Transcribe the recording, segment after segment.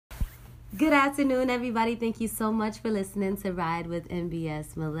Good afternoon, everybody. Thank you so much for listening to Ride with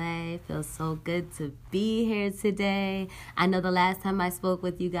MBS Malay. Feels so good to be here today. I know the last time I spoke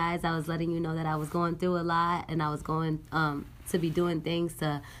with you guys, I was letting you know that I was going through a lot and I was going to be doing things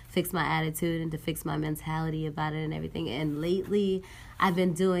to fix my attitude and to fix my mentality about it and everything. And lately, I've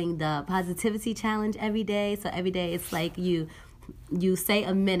been doing the positivity challenge every day. So every day, it's like you say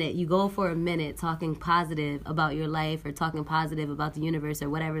a minute, you go for a minute talking positive about your life or talking positive about the universe or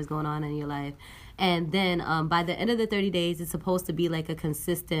whatever is going on in your life. And then by the end of the 30 days, it's supposed to be like a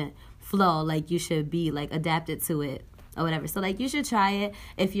consistent flow, like you should be like adapted to it or whatever. So like you should try it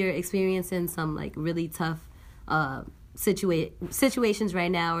if you're experiencing some like really tough situations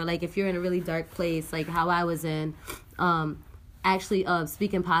right now, or like if you're in a really dark place, like how I was in. Actually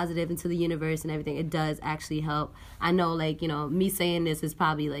speaking positive into the universe and everything, it does actually help. I know, like, you know, me saying this is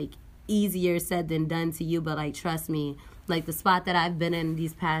probably like easier said than done to you, but like trust me, like the spot that I've been in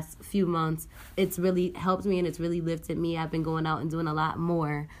these past few months, it's really helped me and it's really lifted me. I've been going out and doing a lot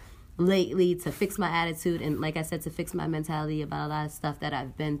more lately to fix my attitude and, like I said, to fix my mentality about a lot of stuff that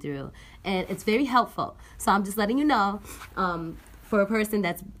I've been through, and it's very helpful. So I'm just letting you know, for a person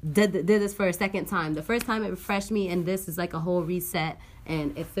that's did this for a second time. The first time it refreshed me, and this is like a whole reset,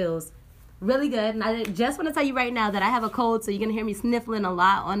 and it feels really good. And I just want to tell you right now that I have a cold, so you're going to hear me sniffling a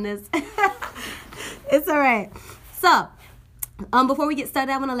lot on this. It's all right. So, before we get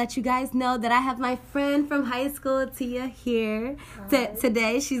started, I want to let you guys know that I have my friend from high school, Tia, here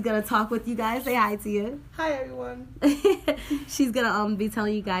today. She's going to talk with you guys. Say hi, Tia. Hi, everyone. She's going to be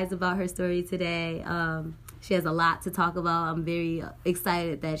telling you guys about her story today. She has a lot to talk about. I'm very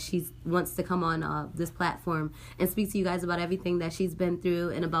excited that she wants to come on this platform and speak to you guys about everything that she's been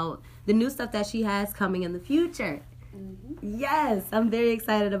through and about the new stuff that she has coming in the future. Mm-hmm. Yes, I'm very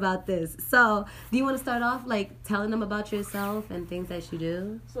excited about this. So, do you want to start off, like, telling them about yourself and things that you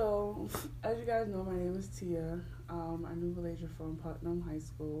do? So, as you guys know, my name is Tia. I'm a new villager from Putnam High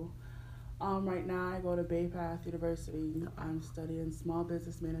School. Right now, I go to Bay Path University. I'm studying small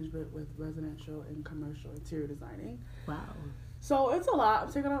business management with residential and commercial interior designing. Wow. So, it's a lot.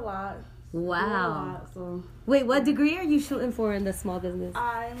 I'm taking a lot. Wow. So wait, what degree are you shooting for in the small business?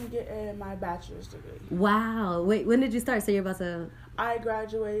 I'm getting my bachelor's degree. Wow. Wait, when did you start? So you're about to... I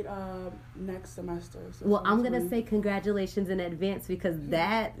graduate next semester. So well, I'm going to say congratulations in advance, because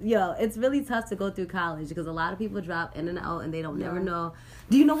it's really tough to go through college because a lot of people drop in and out and they don't never know.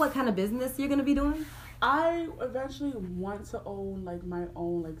 Do you know what kind of business you're going to be doing? I eventually want to own like my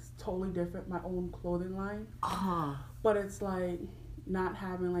own, like totally different, my own clothing line. But it's like not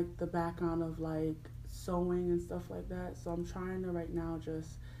having like the background of like sewing and stuff like that. So I'm trying to right now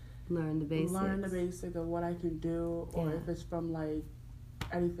just learn the basic of what I can do, or if it's from like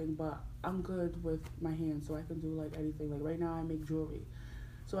anything. But I'm good with my hands, so I can do like anything. Like right now I make jewelry,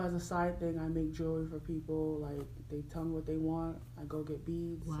 so as a side thing I make jewelry for people. Like they tell me what they want, I go get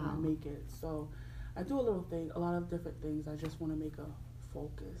beads and I make it. So I do a lot of different things. I just want to make a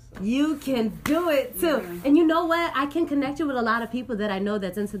focus. So. You can do it too. Yeah. And you know what? I can connect you with a lot of people that I know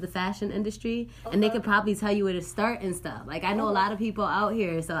that's into the fashion industry, and they could probably tell you where to start and stuff. Like I know a lot of people out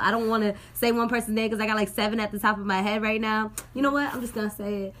here, so I don't want to say one person's name because I got like 7 at the top of my head right now. You know what? I'm just gonna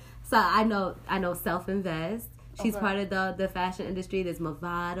say it. So I know Self Invest. She's part of the fashion industry. There's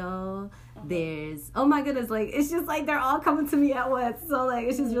Movado. There's, oh my goodness, like it's just like they're all coming to me at once. So like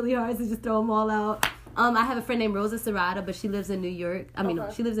it's just really hard to just throw them all out. I have a friend named Rosa Serrata, but she lives in New York. No,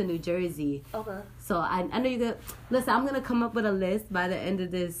 she lives in New Jersey. Okay. So I know you could listen. I'm gonna come up with a list by the end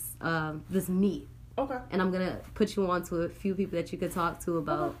of this this meet. Okay. And I'm gonna put you on to a few people that you could talk to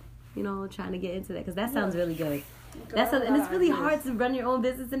about, trying to get into that, because that sounds really good. Okay. And it's really hard to run your own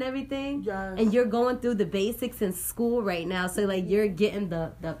business and everything. Yes. And you're going through the basics in school right now, so like you're getting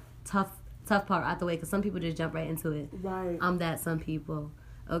the tough part out the way, because some people just jump right into it. Right. I'm that some people.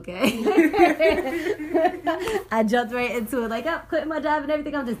 Okay. I jumped right into it, like, I'm quitting my job and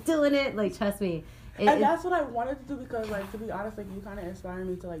everything. I'm just doing it. Like, trust me. And that's what I wanted to do, because, like, to be honest, like, you kind of inspired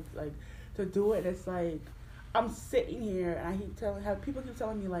me to, like, to do it. It's like, I'm sitting here and people keep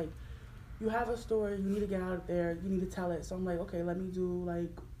telling me, like, you have a story, you need to get out there, you need to tell it. So I'm like, okay, let me do,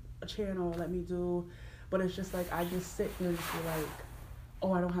 like, a channel, but it's just, like, I just sit there and just be like,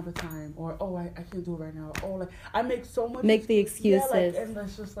 oh, I don't have the time, or oh, I can't do it right now, or like I make so much. Make the excuses. Yeah, like, and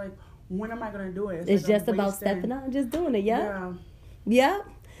it's just like, when am I gonna do it? It's like just about stepping out and just doing it. Yeah.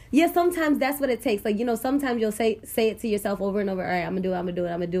 Sometimes that's what it takes. Like, sometimes you'll say it to yourself over and over. All right, I'm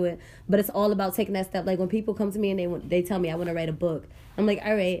gonna do it. But it's all about taking that step. Like when people come to me and they tell me I want to write a book, I'm like,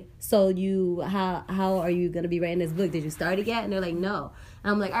 all right, so how are you gonna be writing this book? Did you start it yet? And they're like, no.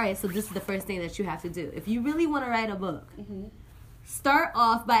 And I'm like, all right, so this is the first thing that you have to do. If you really want to write a book. Mm-hmm. start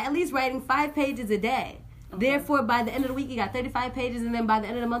off by at least writing 5 pages a day. Okay. Therefore, by the end of the week, you got 35 pages, and then by the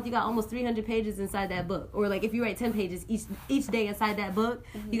end of the month, you got almost 300 pages inside that book. Or, like, if you write 10 pages each day inside that book,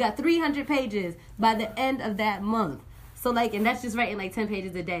 you got 300 pages by the end of that month. So, like, and that's just writing, like, 10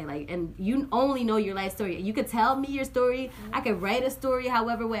 pages a day. Like, and you only know your life story. You could tell me your story. I could write a story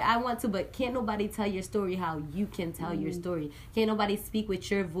however way I want to, but can't nobody tell your story how you can tell your story. Can't nobody speak with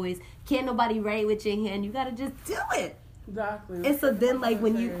your voice. Can't nobody write with your hand. You got to just do it. Exactly. And so then, like,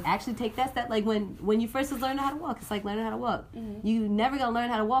 when you actually take that step, like, when you first was learning how to walk, it's like learning how to walk. You never gonna learn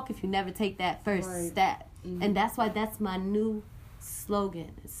how to walk if you never take that first step. And that's why that's my new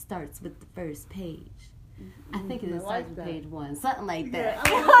slogan. It starts with the first page. I think it is like page 1, something like that.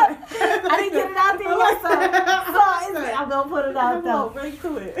 Yeah, I didn't get it out there yet, so I'm gonna put it out there. Right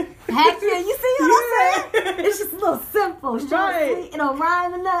to it. Heck yeah, you see what I'm saying? It's just a little simple, short, sweet, it don't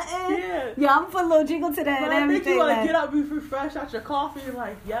rhyme or nothing. Yeah, I'm gonna put a little jingle to that and everything. You like get up, be refreshed out your coffee, and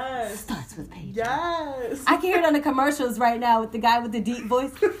like starts with page 1. Yes. I can hear it on the commercials right now with the guy with the deep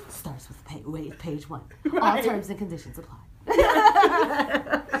voice. Starts with page 1. All terms and conditions apply.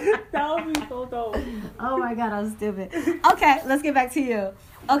 That would be so dope. Oh my God, I'm stupid. Okay, let's get back to you.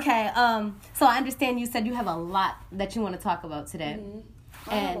 Okay, so I understand you said you have a lot that you want to talk about today.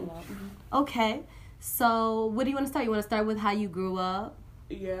 I have a lot. Okay, so what do you want to start? You want to start with how you grew up?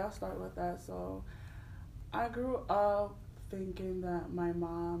 Yeah, I'll start with that. So I grew up thinking that my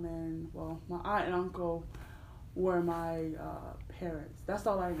mom and, well, my aunt and uncle were my parents. That's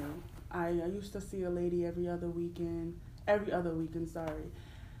all I knew. I used to see a lady every other weekend, sorry.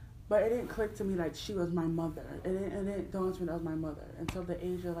 But it didn't click to me like she was my mother. It didn't dawn to me that was my mother until the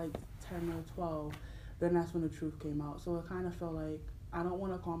age of like 10 or 12. Then that's when the truth came out. So it kind of felt like, I don't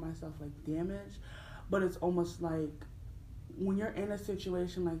want to call myself like damaged, but it's almost like when you're in a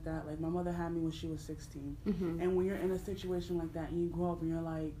situation like that, like my mother had me when she was 16. And when you're in a situation like that and you grow up and you're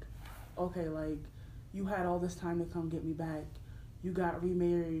like, okay, like you had all this time to come get me back. You got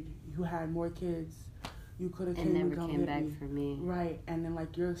remarried. You had more kids. You could have came and come back for me. Right. And then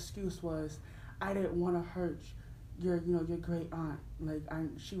like your excuse was, I didn't want to hurt your great aunt. Like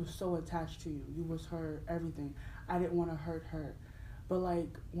she was so attached to you. You was her everything. I didn't want to hurt her. But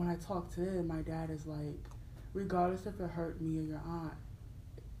like when I talk to them, my dad is like, regardless if it hurt me or your aunt,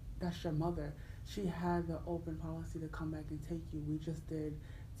 that's your mother. She had the open policy to come back and take you. We just did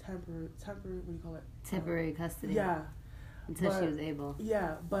temporary, what do you call it? Temporary custody. Yeah. Until she was able.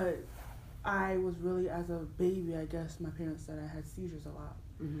 Yeah, but I was really, as a baby, I guess my parents said I had seizures a lot.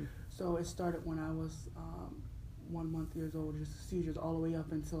 So it started when I was 1 month years old, just seizures all the way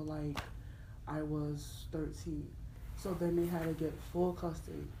up until like I was 13. So then they had to get full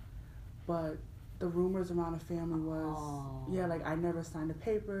custody. But the rumors around the family was, like I never signed the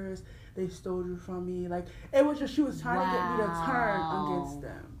papers. They stole you from me. Like it was just, she was trying to get me to turn against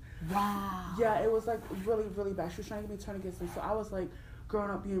them. Wow. Yeah, it was like really, really bad. She was trying to get me to turn against them. So I was like growing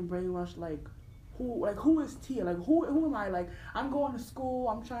up being brainwashed, like who is Tia? Like who am I? Like I'm going to school,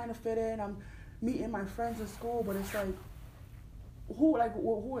 I'm trying to fit in, I'm meeting my friends in school, but it's like who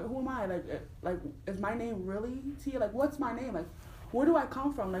am I? Like is my name really Tia? Like what's my name? Like where do I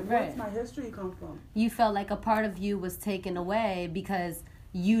come from? Like where's my history come from? You felt like a part of you was taken away because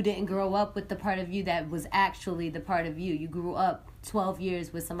you didn't grow up with the part of you that was actually the part of you. You grew up 12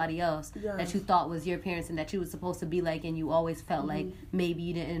 years with somebody else that you thought was your parents and that you were supposed to be like, and you always felt like maybe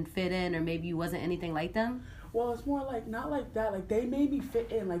you didn't fit in or maybe you wasn't anything like them? Well, it's more like, not like that. Like, they made me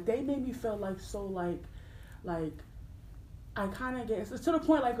fit in. Like, they made me feel like so, like I kind of get... It's to the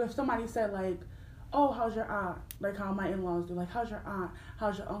point, like, if somebody said, like, oh, how's your aunt? Like how my in-laws do. Like, how's your aunt?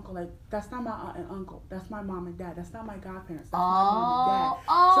 How's your uncle? Like, that's not my aunt and uncle. That's my mom and dad. That's not my godparents. That's my mom and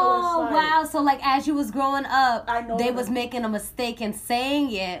dad. So it's like, wow. So, like, as you was growing up, they was making a mistake in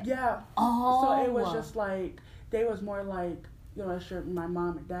saying it. Yeah. Oh. So it was just like, they was more like, you know, sure, my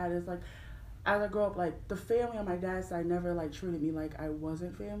mom and dad is like, as I grew up, like, the family on my dad's side never, like, treated me like I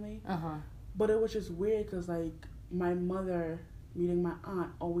wasn't family. But it was just weird because, like, my mother meeting my aunt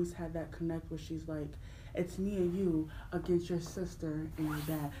always had that connect where she's like, it's me and you against your sister and your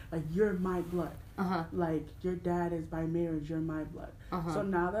dad. Like, you're my blood. Like, your dad is by marriage, you're my blood. So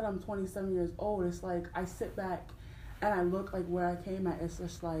now that I'm 27 years old, it's like, I sit back and I look, like, where I came at. It's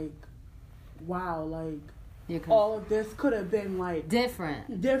just like, wow, like, all of this could have been, like... Different.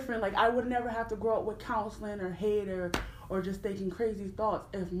 Like, I would never have to grow up with counseling or hate or just thinking crazy thoughts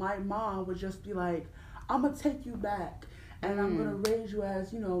if my mom would just be like, I'm going to take you back and I'm going to raise you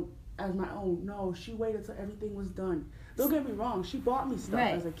as, you know, as my own. No, she waited till everything was done. Don't get me wrong. She bought me stuff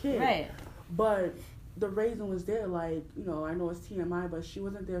as a kid. But the raising was there. Like, you know, I know it's TMI, but she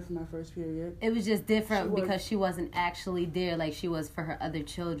wasn't there for my first period. It was just different because she wasn't actually there like she was for her other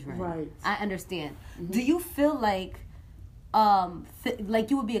children. Right. I understand. Mm-hmm. Do you feel like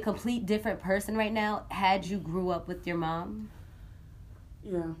you would be a complete different person right now had you grew up with your mom?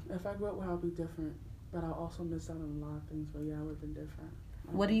 Yeah, if I grew up with her, I'd be different. But I also missed out on a lot of things. But yeah, I would have been different.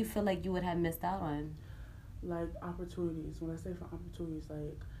 What do you feel like you would have missed out on? Like opportunities. When I say for opportunities,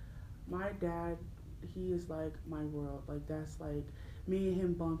 like my dad, he is like my world. Like that's like me and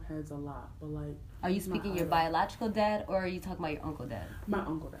him bump heads a lot. But like, are you speaking your biological dad or are you talking about your uncle dad? My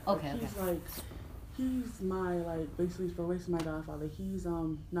uncle dad. Okay. Like, he's like. He's my, like, basically, for raising my godfather, he's,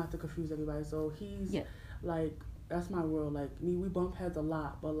 not to confuse everybody, so he's, like, that's my world, like, we bump heads a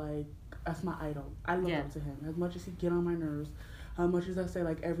lot, but, like, that's my idol. I look up to him, as much as he get on my nerves, as much as I say,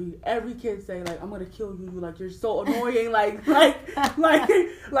 like, every kid say, like, I'm gonna kill you, like, you're so annoying, like, oh,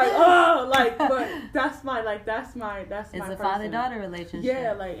 like, but that's my It's a father-daughter relationship.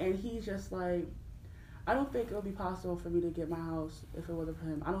 Yeah, like, and he's just, like, I don't think it would be possible for me to get my house if it wasn't for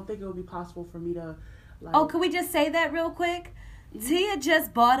him. I don't think it would be possible for me to, like... Oh, can we just say that real quick? Mm-hmm. Tia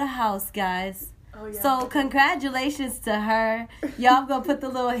just bought a house, guys. Oh, yeah. So, congratulations to her. Y'all gonna put the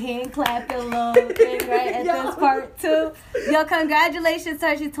little hand clapping little thing right at this part, too. Yo, congratulations to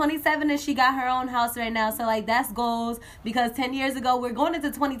her. She's 27 and she got her own house right now. So, like, that's goals. Because 10 years ago, we're going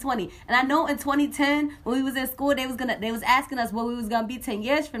into 2020. And I know in 2010, when we was in school, they was asking us what we was gonna be 10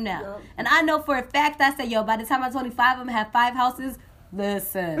 years from now. Yep. And I know for a fact, I said, yo, by the time I'm 25, I'm gonna have 5 houses.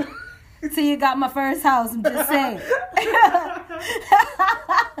 Listen. Tia got my first house. I'm just saying.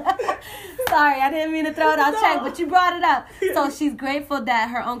 Sorry, I didn't mean to throw it out check, but you brought it up. So she's grateful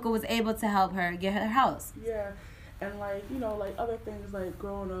that her uncle was able to help her get her house. Yeah, and like, you know, like other things, like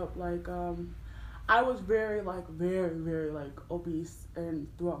growing up, like I was very, very like obese and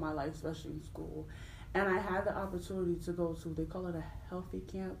throughout my life, especially in school. And I had the opportunity to go to, they call it a healthy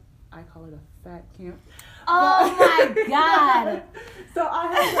camp. I call it a fat camp. Oh my God. So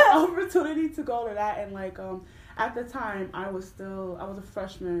I had the opportunity to go to that, and like at the time I was a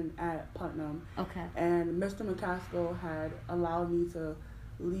freshman at Putnam. Okay. And Mr. McCaskill had allowed me to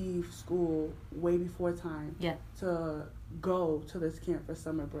leave school way before time. Yeah. To go to this camp for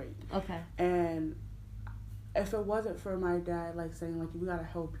summer break. Okay. And if it wasn't for my dad, like, saying, like, we gotta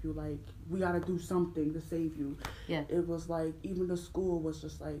help you, like, we gotta do something to save you. Yeah. It was, like, even the school was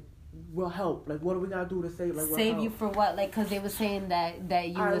just, like, we'll help. Like, what do we gotta do to save? Like, save you for what? Like, because they were saying that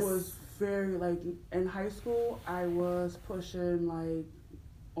you I was very, like, in high school, I was pushing, like,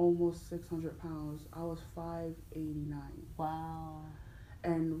 almost 600 pounds. I was 5'89". Wow.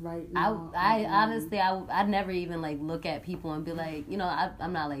 And right now, I honestly, I never even, like, look at people and be like, you know,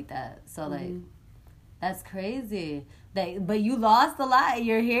 I'm not like that. So, like, that's crazy. But you lost a lot.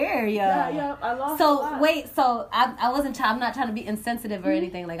 You're here, yo. Yeah, I lost a lot. So wait, so I'm not trying to be insensitive or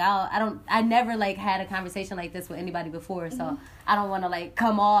anything. Like I never like had a conversation like this with anybody before. So I don't want to like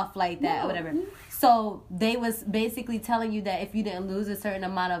come off like that or whatever. So they was basically telling you that if you didn't lose a certain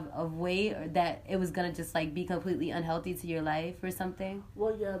amount of weight, or that it was gonna just like be completely unhealthy to your life or something.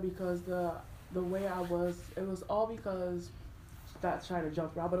 Well, yeah, because the way I was, it was all because, not trying to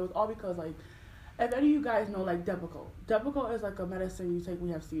jump around, but it was all because, like, if any of you guys know, like, Depakote. Depakote is like a medicine you take when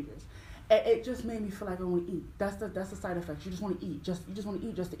you have seizures. It just made me feel like I want to eat. That's the side effect. You just want to eat. You just want to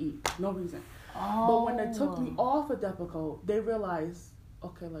eat just to eat. No reason. Oh. But when they took me off of Depakote, they realized,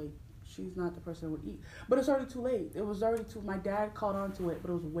 okay, like, she's not the person who would eat. But it's already too late. It was already my dad caught on to it,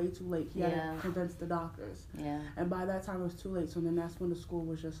 but it was way too late. He had to convince the doctors. Yeah. And by that time, it was too late. So then that's when the school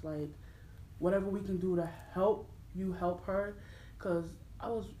was just like, whatever we can do to help you, help her. Because I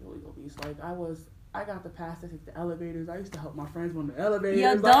was really obese. Like, I got the pass to take the elevators. I used to help my friends on the elevators.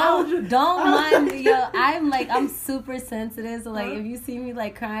 Yo, like, don't mind me. Yo, I'm super sensitive. So, like, if you see me,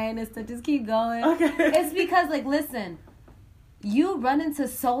 like, crying and stuff, just keep going. Okay. It's because, like, listen, you run into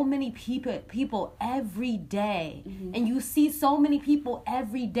so many people every day. Mm-hmm. And you see so many people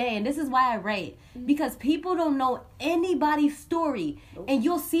every day. And this is why I write. Mm-hmm. Because people don't know anybody's story. Nope. And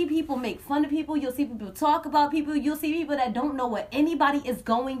you'll see people make fun of people. You'll see people talk about people. You'll see people that don't know what anybody is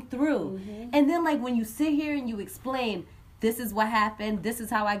going through. Mm-hmm. And then, like, when you sit here and you explain, this is what happened. This is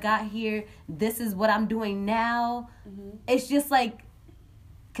how I got here. This is what I'm doing now. Mm-hmm. It's just like,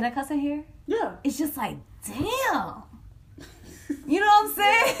 can I cuss in here? Yeah. It's just like, damn. You know what I'm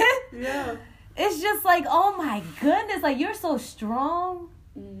saying? Yeah. It's just like, oh my goodness, like, you're so strong.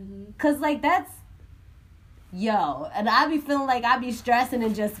 Mm-hmm. Cause like that's, yo, and I be feeling like I be stressing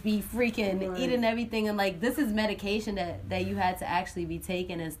and just be freaking eating everything, and like this is medication that you had to actually be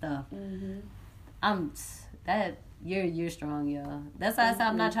taking and stuff. Mm-hmm. You're strong, yo. That's why I said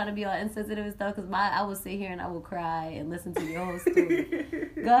I'm not trying to be all insensitive and stuff, because I will sit here and I will cry and listen to your whole story.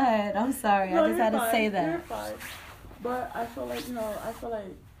 Go ahead. I'm sorry. No, I just had to say that. You're fine. But I feel like,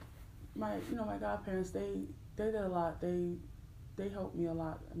 my godparents, they did a lot. They helped me a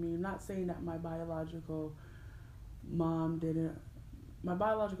lot. I mean, I'm not saying that my biological mom didn't. My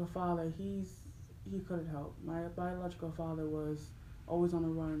biological father, he couldn't help. My biological father was always on the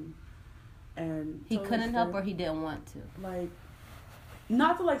run. And he couldn't help, or he didn't want to. Like,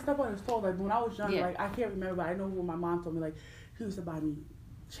 not to step on his toes. Like, when I was young, I can't remember, but I know what my mom told me. Like, he used to buy me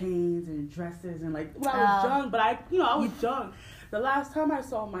chains and dresses, and when I was young. But I was young. The last time I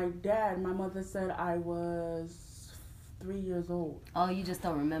saw my dad, my mother said I was 3 years old. Oh, you just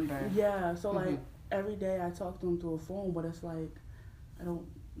don't remember. Yeah. So every day I talk to him through a phone, but it's like I don't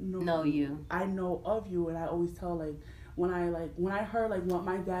know you. I know of you, and I always tell when I heard what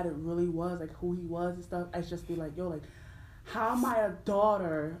my dad really was, who he was and stuff, I just be like, yo, how am I a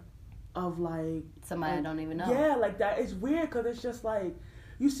daughter of somebody I don't even know? Yeah, that. It's weird because it's just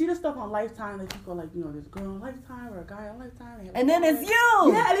you see the stuff on Lifetime that people this girl on Lifetime or a guy on Lifetime, and then it's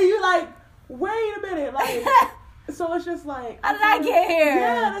you. Yeah, and then you wait a minute, so it's just how did I get here?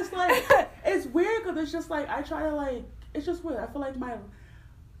 Yeah, it's it's weird because it's just I try to it's just weird. I feel like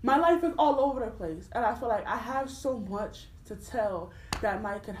my life is all over the place, and I feel like I have so much to tell that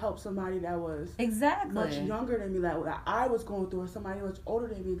might could help somebody that was much younger than me, that I was going through, or somebody much older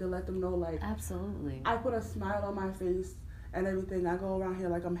than me, to let them know absolutely. I put a smile on my face and everything. I go around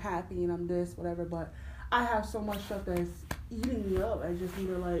here I'm happy and I'm this, whatever, but I have so much stuff that's eating me up. I just need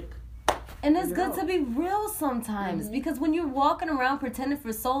to and it's good to be real sometimes, because when you're walking around pretending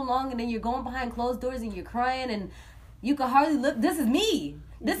for so long, and then you're going behind closed doors and you're crying and you can hardly look. This is me.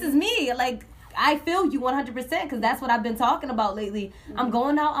 This is me. I feel you 100%, because that's what I've been talking about lately. I'm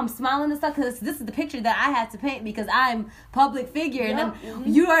going out, I'm smiling and stuff, because this is the picture that I have to paint, because I'm public figure. And then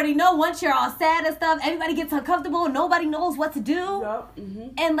you already know, once you're all sad and stuff, everybody gets uncomfortable and nobody knows what to do.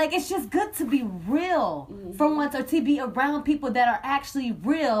 And it's just good to be real for once, or to be around people that are actually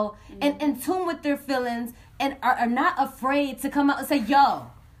real and in tune with their feelings, and are not afraid to come out and say, yo,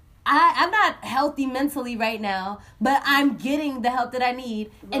 I'm not healthy mentally right now, but I'm getting the help that I need,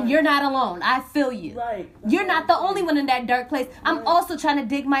 and you're not alone. I feel you. Right. You're not the only one in that dark place. I'm also trying to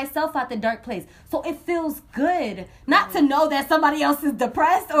dig myself out the dark place. So it feels good not to know that somebody else is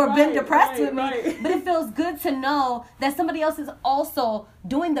depressed or been depressed with me, but it feels good to know that somebody else is also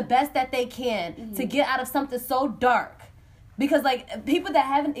doing the best that they can to get out of something so dark. Because, people that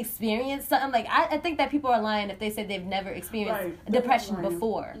haven't experienced something, I think that people are lying if they say they've never experienced depression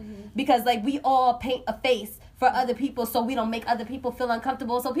before. Because, we all paint a face for other people so we don't make other people feel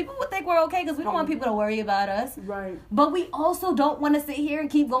uncomfortable. So people would think we're okay because we don't want people to worry about us. Right. But we also don't want to sit here and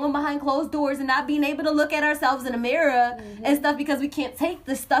keep going behind closed doors and not being able to look at ourselves in a mirror and stuff, because we can't take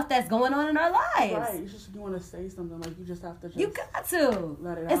the stuff that's going on in our lives. Right. You want to say something, you just have to just... You got to.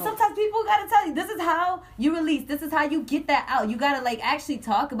 Let it out. And sometimes people got to tell you, this is how you release. This is how you get that out. You got to, actually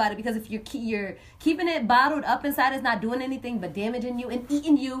talk about it, because if you're keeping it bottled up inside, it's not doing anything but damaging you and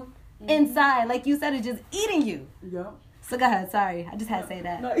eating you inside. Like you said, it's just eating you. Yep. So go ahead. Sorry. I just had to say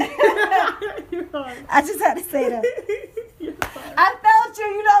that. No, you're fine. I just had to say that. I felt you,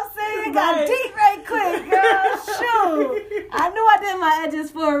 you know what I'm saying? It got deep right quick, girl. Shoot. I knew I did my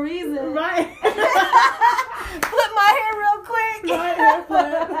edges for a reason. Right. Flip my hair real quick.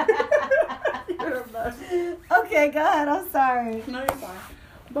 You're a mess. Okay, go ahead. I'm sorry. No, you're fine.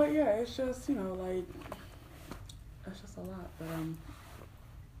 But yeah, it's just, it's just a lot that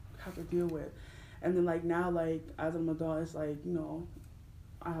have to deal with. And then now as an adult, it's I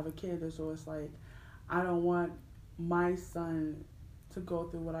have a kid, and so it's I don't want my son to go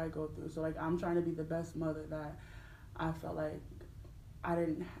through what I go through. So I'm trying to be the best mother that I felt I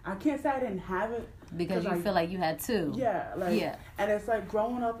can't say I didn't have it, because you feel like you had to. Yeah, and it's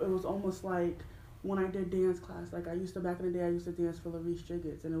growing up, it was almost when I did dance class, I used to, back in the day, I used to dance for Larice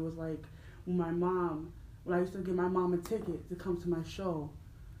Jiggets, and it was when I used to give my mom a ticket to come to my show,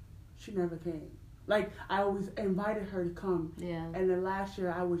 she never came. I always invited her to come. Yeah. And then last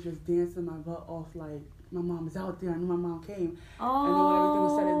year, I was just dancing my butt off, my mom is out there. I knew my mom came. Oh, and then when everything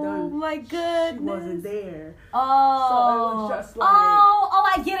was said and done, my goodness, she wasn't there. Oh. So it was just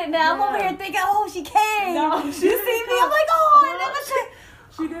oh, I get it now. Yeah. I'm over here thinking, oh, she came. No, you see me? I'm like, oh, I never said.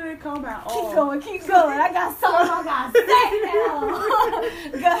 She didn't come at all. Keep going. I got something I got to say now.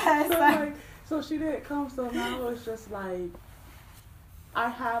 Go ahead, so she didn't come, so now it's just I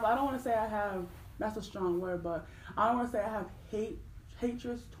don't want to say I have, that's a strong word, but I don't want to say I have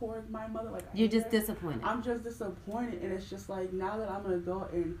hatred towards my mother. You're just disappointed. I'm just disappointed, and it's just now that I'm an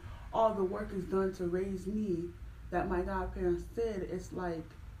adult and all the work is done to raise me that my godparents did, it's like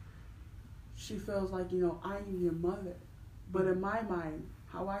she feels like, I am your mother. But in my mind,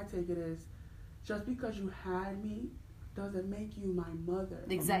 how I take it is, just because you had me doesn't make you my mother.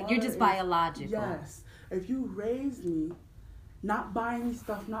 Exactly. You're just biological. Yes. If you raised me, not buying me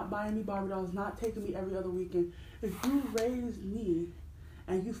stuff, not buying me Barbie dolls, not taking me every other weekend, if you raised me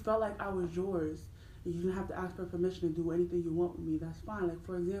and you felt like I was yours, you didn't have to ask for permission to do anything you want with me, that's fine. Like,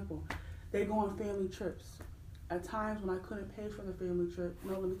 for example, they go on family trips. At times when I couldn't pay for the family trip,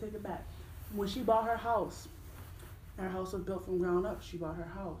 no, let me take it back. When she bought her house, and her house was built from ground up, she bought her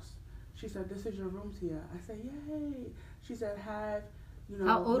house. She said, "This is your room, Tia." I said, "Yay." She said, How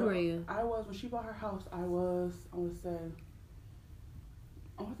old were you? I was, when she bought her house, I want to say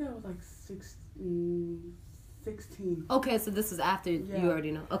I was like 16. Okay, so this is after you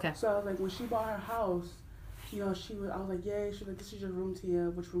already know. Okay. So I was like, when she bought her house, I was like, "Yay." She was like, "This is your room,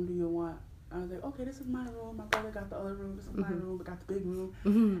 Tia. Which room do you want?" I was like, "Okay, this is my room. My brother got the other room. This is my room. I got the big room."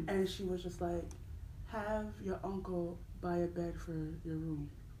 Mm-hmm. And she was just like, "Have your uncle buy a bed for your room."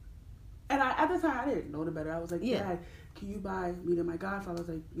 And at the time, I didn't know the better. I was like, "Dad, can you buy me and my godfather?" I was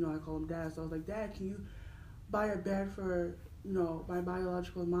like, I call him Dad. So I was like, "Dad, can you buy a bed for, my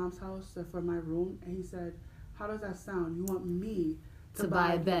biological mom's house for my room?" And he said, "How does that sound? You want me to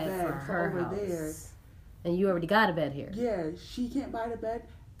buy a bed for her over house there? And you already got a bed here." Yeah, she can't buy the bed.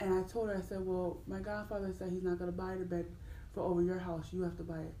 And I told her, I said, "Well, my godfather said he's not going to buy the bed for over your house. You have to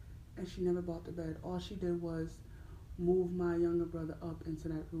buy it." And she never bought the bed. All she did was move my younger brother up into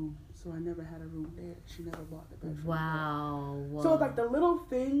that room. So I never had a room there. She never bought the bed for me. So it's like the little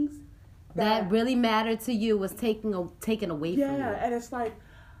things that really mattered to you was taken away from you. Yeah, and it's like,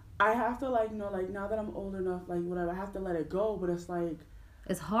 I have to now that I'm old enough, whatever, I have to let it go. But it's like,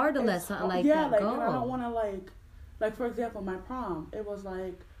 it's hard to let something like that go. And I don't want to like, for example, my prom, it was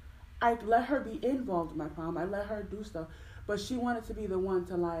like, I let her be involved in my prom. I let her do stuff. But she wanted to be the one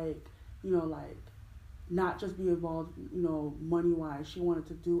to not just be involved, money-wise. She wanted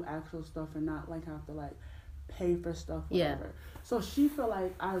to do actual stuff and not have to pay for stuff, whatever. Yeah. So she felt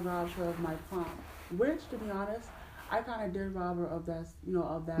like I robbed her of my prom, which, to be honest, I kind of did rob her of that,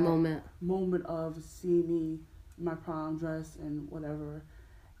 of that moment of seeing me in my prom dress and whatever.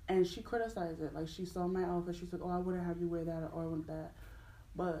 And she criticized it. Like, she saw my outfit. She said, "Oh, I wouldn't have you wear that or I wouldn't that."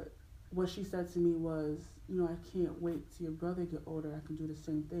 But what she said to me was, "I can't wait till your brother get older. I can do the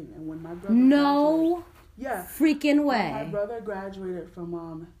same thing." And when my brother freaking way. When my brother graduated from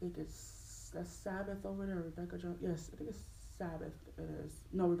I think it's Sabbath over there, Rebecca Johnson. Yes, I think it's Sabbath. It is.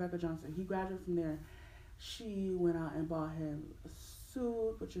 No, Rebecca Johnson. He graduated from there. She went out and bought him a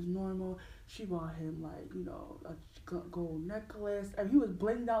suit, which is normal. She bought him a gold necklace, and he was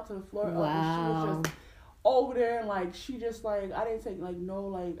blinged out to the floor. Wow. And she was just over there, and she just I didn't take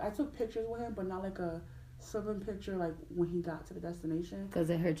I took pictures with him, but not a sibling picture when he got to the destination, because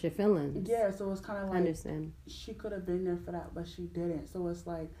it hurt your feelings. Yeah, so it's kind of I understand. She could have been there for that, but she didn't. So it's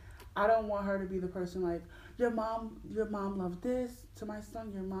I don't want her to be the person your mom loved this to my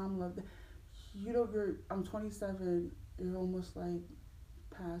son. Your mom loved it. I'm 27. You're almost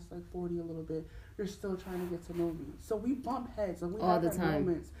past 40 a little bit. You're still trying to get to know me. So we bump heads, and we all have the time.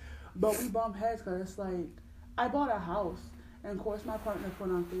 Moments. But we bump heads because it's I bought a house, and of course my partner put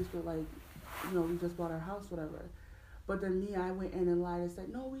on Facebook we just bought our house, whatever. But then I went in and lied and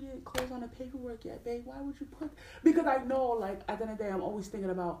said, "No, we didn't close on the paperwork yet, babe. Why would you put?" Because I know, at the end of the day, I'm always thinking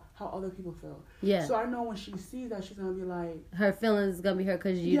about how other people feel. Yeah. So I know when she sees that, she's gonna be her feelings is gonna be hurt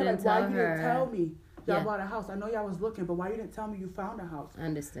because you didn't tell her. Why you didn't tell me y'all bought a house? I know y'all was looking, but why you didn't tell me you found a house? I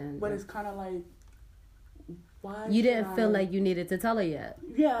understand. But it's kind of why you didn't feel like you needed to tell her yet.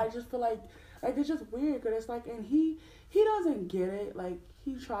 Yeah, I just feel it's just weird because it's and he doesn't get it.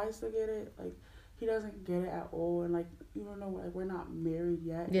 He tries to get it. He doesn't get it at all. And even though we're not married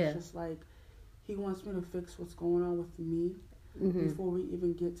yet, it's just he wants me to fix what's going on with me before we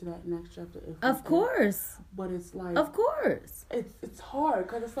even get to that next chapter. Of course. But it's of course. It's hard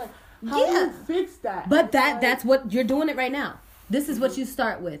because it's how do you fix that? But that's what you're doing it right now. This is what you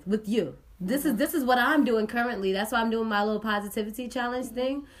start with you. This is what I'm doing currently. That's why I'm doing my little positivity challenge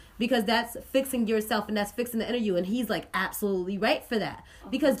thing, because that's fixing yourself and that's fixing the inner you. And he's absolutely right for that,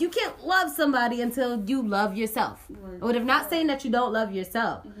 because you can't love somebody until you love yourself. Right. Or if not saying that you don't love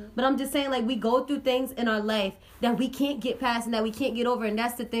yourself, but I'm just saying we go through things in our life that we can't get past and that we can't get over, and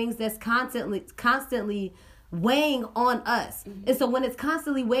that's the things that's constantly weighing on us. And so when it's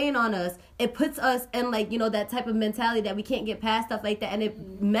constantly weighing on us, it puts us in that type of mentality that we can't get past stuff like that, and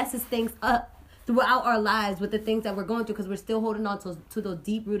it messes things up throughout our lives with the things that we're going through, because we're still holding on to those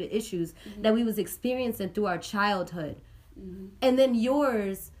deep-rooted issues that we was experiencing through our childhood. And then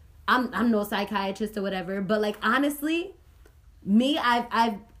yours I'm no psychiatrist or whatever, but like honestly, me,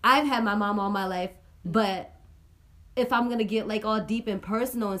 I've had my mom all my life, but if I'm gonna get like all deep and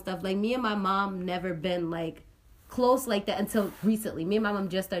personal and stuff, like me and my mom never been like close like that until recently. Me and my mom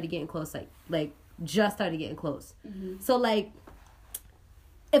just started getting close, like just started getting close. Mm-hmm. So like,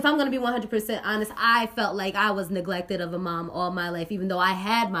 if I'm gonna be 100% honest, I felt like I was neglected of a mom all my life, even though I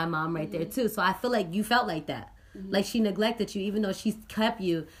had my mom right there too. So I feel like you felt like that, like she neglected you, even though she kept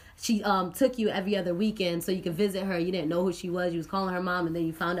you. She took you every other weekend so you could visit her. You didn't know who she was. You was calling her mom, and then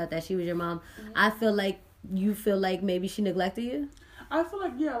you found out that she was your mom. Mm-hmm. I feel like you feel like maybe she neglected you. I feel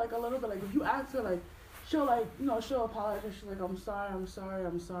like, yeah, like a little bit. Like if you ask her, like she'll like, you know, she'll apologize. She's like, I'm sorry.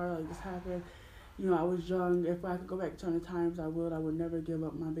 Like this happened. You know, I was young. If I could go back and turn the times, I would. I would never give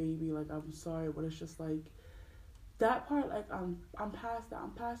up my baby. Like I'm sorry, but it's just like that part. Like I'm past that. I'm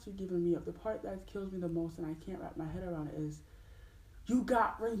past you giving me up. The part that kills me the most, and I can't wrap my head around it, is you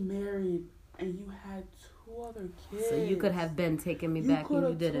got remarried and you had 2 other kids. So you could have been taking me back and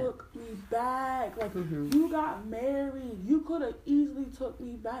you didn't. You took me back. Like, you got married. You could have easily took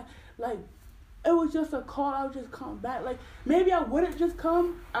me back. Like, it was just a call. I would just come back. Like, maybe I wouldn't just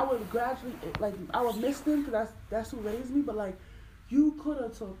come. I would gradually, like, I would miss them because that's who raised me. But, like, you could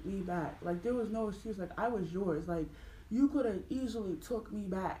have took me back. Like, there was no excuse. Like, I was yours. Like, you could have easily took me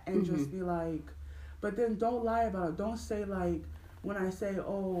back and just be like, but then don't lie about it. Don't say, like, when I say,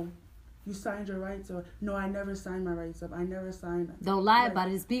 oh, you signed your rights, or no, I never signed my rights up. I never signed. Don't lie about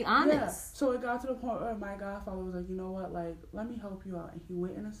it. Just be honest. Yeah. So it got to the point where my godfather was like, you know what, like, let me help you out. And he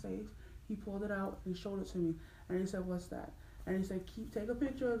went in a safe. He pulled it out and showed it to me. And he said, what's that? And he said, take a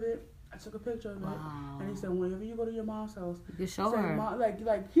picture of it. I took a picture of it. And he said, whenever you go to your mom's house, you show her. Mom,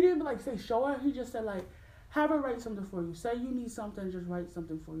 like he didn't like say show her. He just said like, have her write something for you. Say you need something, just write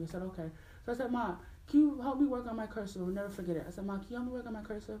something for you. I said, okay. So I said, Mom, can you help me work on my cursive? I'll never forget it. I said, Mom, can you help me work on my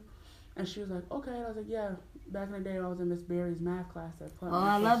cursive? And she was like, okay. And I was like, yeah. Back in the day, I was in Miss Berry's math class at Plum. Oh,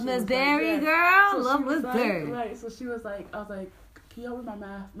 I love Miss Berry, girl. Love Miss Berry. Right. So she was like, I was like, can you help me with my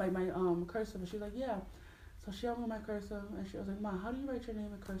math, like my cursive? And she was like, yeah. So she helped me with my cursive, and she was like, Mom, how do you write your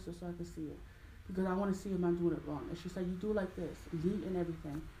name in cursive so I can see it? Because I want to see if I'm doing it wrong. And she said, you do like this, neat and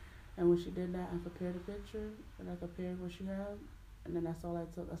everything. And when she did that, I prepared a picture, and I compared what she had, and then that's all I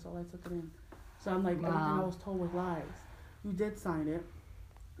took. That's all I took it in. So I'm like, everything I was told was lies. You did sign it.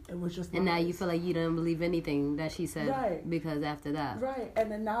 It was just lies. And now you feel like you didn't believe anything that she said. Right. Because after that. Right.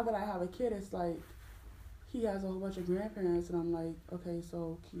 And then now that I have a kid, it's like, he has a whole bunch of grandparents, and I'm like, okay,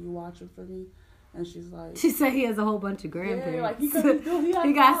 so can you watch it for me? And she's like, she said he has a whole bunch of grandparents. Yeah, like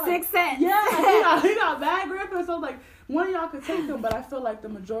he got 6 sets. Yeah, he got bad grandparents. So like, one of y'all could take him, but I feel like the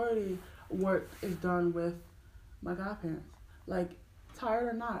majority work is done with my godparents. Like, tired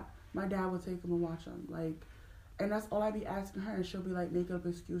or not, my dad will take him and watch him. Like, and that's all I be asking her, and she'll be like making up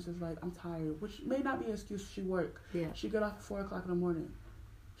excuses like, I'm tired, which may not be an excuse. She work. Yeah. She get off at 4 o'clock in the morning.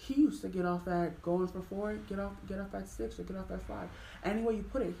 He used to get off at going for 4, get off at 6 or get off at 5. Any way you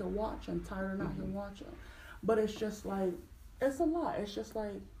put it, he'll watch him. Tired or not, he'll watch him. But it's just like, it's a lot. It's just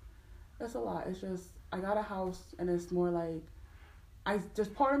like, it's a lot. It's just, I got a house, and it's more like,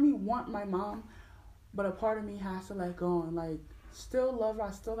 just part of me want my mom, but a part of me has to let go and like still love her.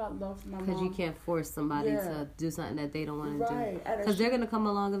 I still got love for my mom. Because you can't force somebody to do something that they don't want to do. Because they're going to come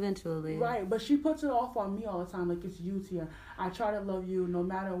along eventually. Right, but she puts it off on me all the time. Like, it's you, Tia. I try to love you no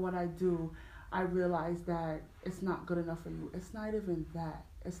matter what I do. I realize that it's not good enough for you. It's not even that.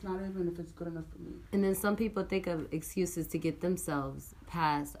 It's not even if it's good enough for me. And then some people think of excuses to get themselves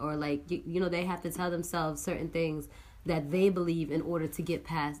past, or like, you know, they have to tell themselves certain things that they believe in order to get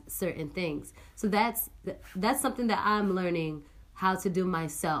past certain things. So that's something that I'm learning how to do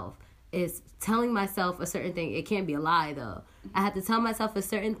myself, is telling myself a certain thing. It can't be a lie, though. I have to tell myself a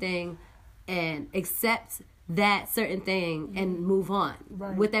certain thing and accept that certain thing and move on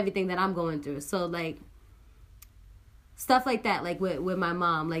with everything that I'm going through. So, like, stuff like that, like with my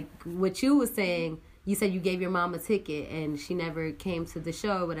mom, like what you was saying, you said you gave your mom a ticket and she never came to the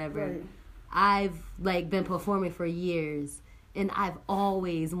show or whatever. Right. I've, like, been performing for years, and I've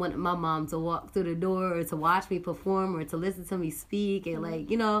always wanted my mom to walk through the door or to watch me perform or to listen to me speak. And,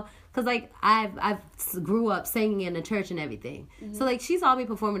 like, you know, because, like, I've grew up singing in the church and everything. Mm-hmm. So, like, she saw me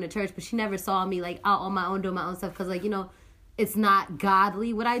perform in the church, but she never saw me, like, out on my own doing my own stuff. Because, like, you know, it's not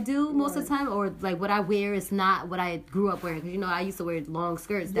godly what I do most of the time. Or, like, what I wear is not what I grew up wearing. Because, you know, I used to wear long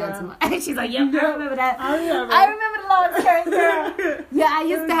skirts down to my... She's like, yeah, I remember that. I remember the long skirts, girl. Yeah, I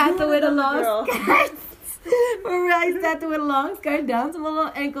used to have to wear the long skirts. I used to have to wear a long skirt down to my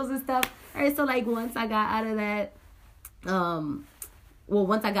little ankles and stuff. All right, so, like, once I got out of that,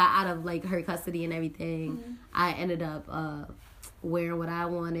 once I got out of, like, her custody and everything, I ended up wearing what I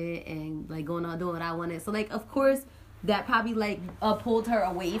wanted and like going out doing what I wanted. So like, of course, that probably like pulled her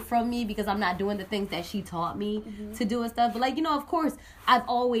away from me because I'm not doing the things that she taught me to do and stuff. But like, you know, of course, I've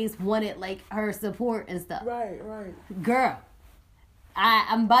always wanted like her support and stuff. Right. Girl,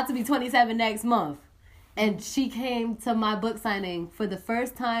 I'm about to be 27 next month. And she came to my book signing for the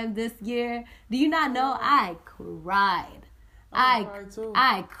first time this year. Do you not know? I cried.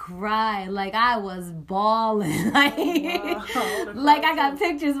 I cried. Like, I was bawling. Like, like I got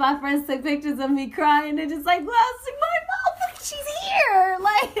pictures. My friends took pictures of me crying. They're just like, well, my mom, she's here.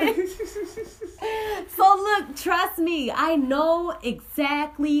 Like, so look, trust me. I know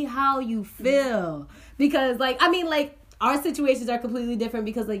exactly how you feel. Because, like, I mean, like, our situations are completely different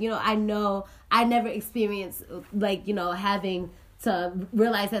because, like, you know I never experienced, like, you know, having to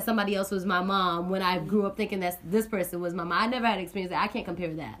realize that somebody else was my mom when I grew up thinking that this person was my mom. I never had experience that. I can't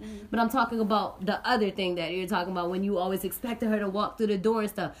compare that. But I'm talking about the other thing that you're talking about when you always expected her to walk through the door and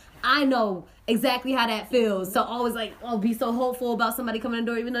stuff. I know exactly how that feels. So always like, oh, be so hopeful about somebody coming in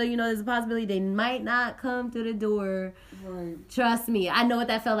the door, even though, you know, there's a possibility they might not come through the door. Right. Trust me. I know what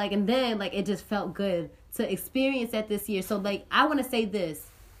that felt like. And then, like, it just felt good to experience that this year. So, like, I want to say this.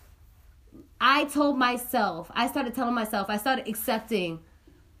 I started telling myself, I started accepting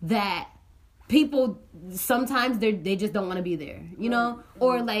that people, sometimes they just don't want to be there, you know?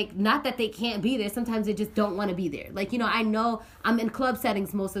 Or, like, not that they can't be there. Sometimes they just don't want to be there. Like, you know, I know I'm in club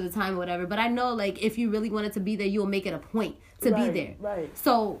settings most of the time or whatever, but I know, like, if you really wanted to be there, you'll make it a point to be there. Right.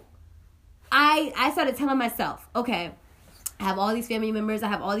 So, I started telling myself, okay, I have all these family members. I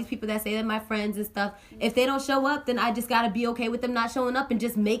have all these people that say they're my friends and stuff. If they don't show up, then I just got to be okay with them not showing up and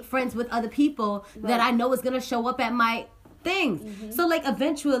just make friends with other people that I know is going to show up at my things. So, like,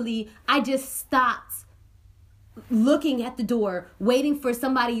 eventually, I just stopped looking at the door, waiting for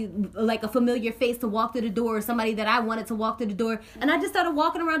somebody, like a familiar face to walk through the door, or somebody that I wanted to walk through the door. And I just started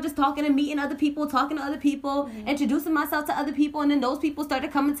walking around just talking and meeting other people, talking to other people, introducing myself to other people. And then those people started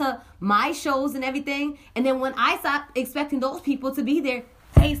coming to my shows and everything. And then when I stopped expecting those people to be there,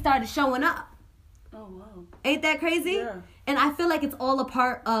 they started showing up. Oh, wow. Ain't that crazy? Yeah. And I feel like it's all a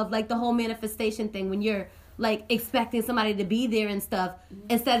part of, like, the whole manifestation thing. When you're, like, expecting somebody to be there and stuff,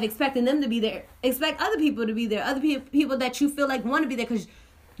 instead of expecting them to be there, expect other people to be there, other people that you feel like want to be there. Because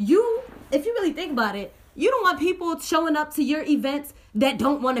you, if you really think about it, you don't want people showing up to your events that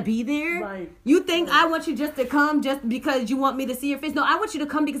don't want to be there. Right. You think I want you just to come just because you want me to see your face. No, I want you to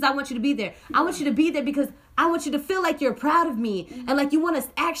come because I want you to be there. I want you to be there because I want you to feel like you're proud of me and like you want to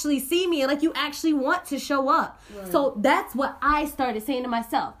actually see me and like you actually want to show up. Right. So that's what I started saying to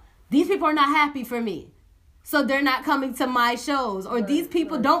myself. These people are not happy for me, so they're not coming to my shows. Or these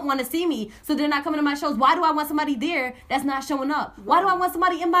people don't want to see me, so they're not coming to my shows. Why do I want somebody there that's not showing up? Why do I want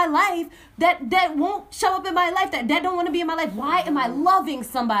somebody in my life that won't show up in my life, that don't want to be in my life? Why am I loving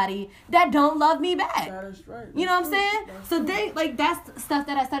somebody that don't love me back? That is right. You know what I'm saying? So that's stuff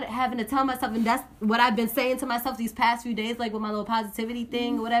that I started having to tell myself, and that's what I've been saying to myself these past few days, like with my little positivity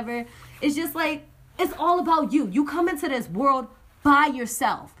thing or whatever. It's just like, it's all about you. You come into this world by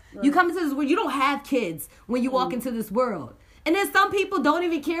yourself. Right. You come into this world, you don't have kids when you walk into this world. And then some people don't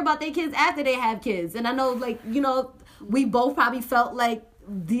even care about their kids after they have kids. And I know, like, you know, we both probably felt like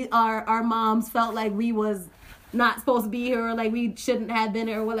our moms felt like we was not supposed to be here, or like we shouldn't have been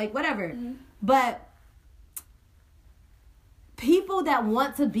here, or like whatever. But people that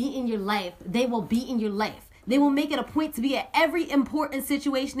want to be in your life, they will be in your life. They will make it a point to be at every important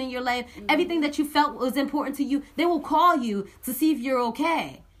situation in your life. Everything that you felt was important to you, they will call you to see if you're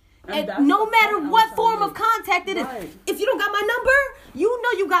okay. And no matter what form of contact it is. If you don't got my number, you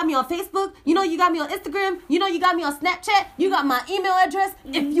know you got me on Facebook. You know you got me on Instagram. You know you got me on Snapchat. You got my email address.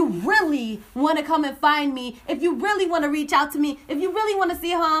 If you really want to come and find me, if you really want to reach out to me, if you really want to see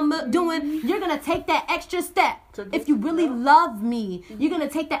how I'm doing, you're going to take that extra step. If you really love me, you're going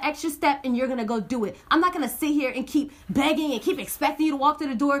to take that extra step and you're going to go do it. I'm not going to sit here and keep begging and keep expecting you to walk through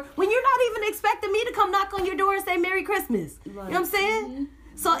the door when you're not even expecting me to come knock on your door and say Merry Christmas. You know what I'm saying?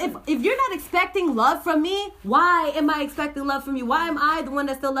 So if you're not expecting love from me, why am I expecting love from you? Why am I the one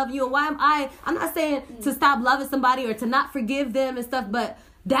that still loves you? And why am I'm not saying to stop loving somebody or to not forgive them and stuff, but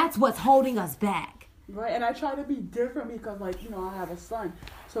that's what's holding us back. Right, and I try to be different because, like, you know, I have a son.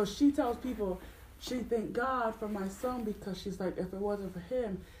 So she tells people she thank God for my son because she's like, if it wasn't for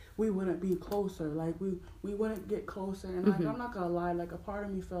him, we wouldn't be closer. Like, we wouldn't get closer. And like, I'm not going to lie, like, a part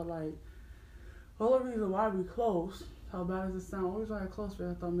of me felt like the only reason why we close, how bad does it sound? Always when I close with,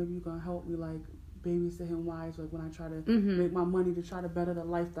 I thought maybe you're gonna help me, like, babysit him wise, like when I try to make my money to try to better the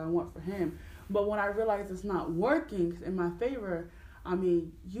life that I want for him. But when I realize it's not working in my favor, I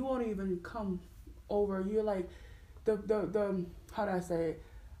mean, you won't even come over. You're like, the how do I say it?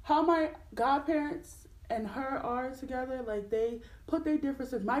 How my godparents and her are together, like they put their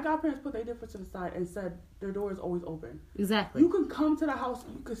differences. My godparents put their differences aside and said their door is always open. Exactly. You can come to the house,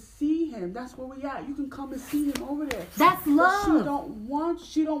 you can see him. That's where we at. You can come and see him over there. That's love. But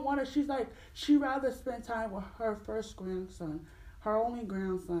she don't want it. She's like, she rather spend time with her first grandson, her only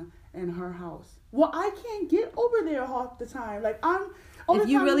grandson, in her house. Well, I can't get over there half the time. Like if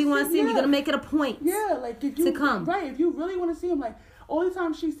you really want to see him, you're gonna make it a point. Yeah, like if you to come. Right, if you really want to see him, like only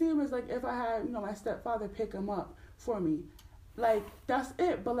time she see him is like if I had, my stepfather pick him up for me. Like that's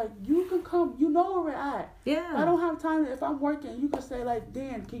it. But like you can come, you know where we're at. Yeah. I don't have time. If I'm working, you can say like,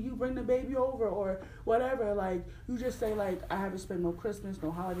 Dan, can you bring the baby over or whatever? Like you just say like, I haven't spent no Christmas, no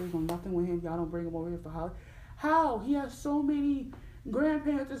holidays, no nothing with him. Y'all don't bring him over here for holiday. How? He has so many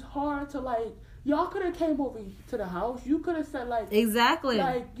grandparents. It's hard to like. Y'all could have came over to the house. You could have said like. Exactly.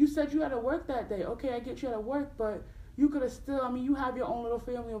 Like you said you had to work that day. Okay, I get you had to work, but you could have still. I mean, you have your own little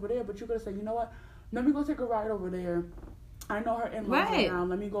family over there, but you could have said, you know what? Let me go take a ride over there. I know her in-laws right around.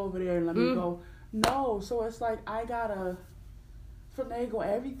 Let me go over there and let me go. No, so it's like I gotta finagle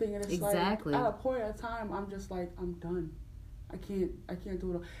everything, and it's exactly. like at a point of time, I'm just like I'm done. I can't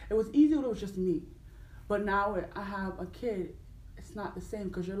do it all. It was easy when it was just me, but now I have a kid. It's not the same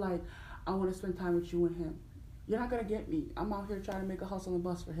because you're like, I want to spend time with you and him. You're not gonna get me. I'm out here trying to make a hustle and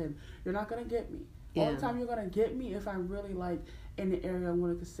bust for him. You're not gonna get me. Yeah. All the time you're gonna get me if I'm really like in the area I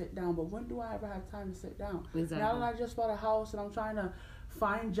wanted to sit down. But when do I ever have time to sit down? Exactly. Now that I just bought a house and I'm trying to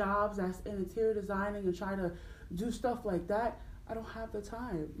find jobs that's in interior designing and try to do stuff like that, I don't have the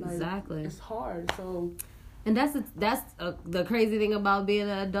time. Like, exactly. It's hard. So. And that's the crazy thing about being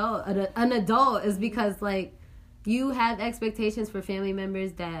an adult. An adult is because like you have expectations for family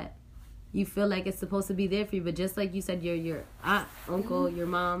members that you feel like it's supposed to be there for you, but just like you said, your aunt, uncle, your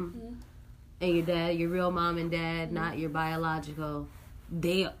mom, and your dad, your real mom and dad, not your biological,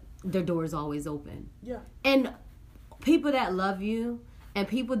 their door is always open. Yeah. And people that love you and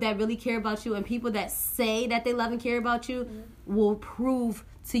people that really care about you and people that say that they love and care about you will prove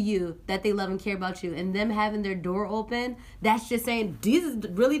to you that they love and care about you. And them having their door open, that's just saying these is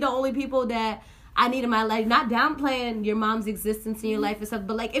really the only people that I need in my life. Not downplaying your mom's existence in your life and stuff,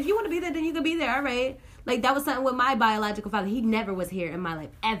 but like if you want to be there, then you can be there. All right. Like that was something with my biological father. He never was here in my life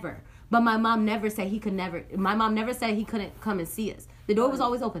ever. But my mom never said he could never. My mom never said he couldn't come and see us. The door was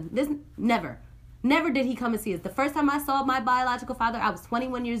always open. Never did he come and see us. The first time I saw my biological father, I was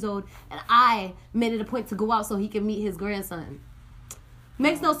 21 years old, and I made it a point to go out so he could meet his grandson.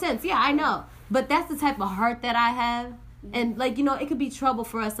 Makes no sense. Yeah, I know. But that's the type of heart that I have. And, like, it could be trouble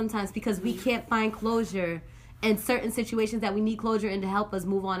for us sometimes because we can't find closure in certain situations that we need closure in to help us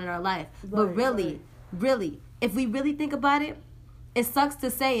move on in our life. But really, if we really think about it, it sucks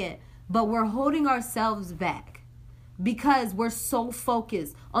to say it, but we're holding ourselves back because we're so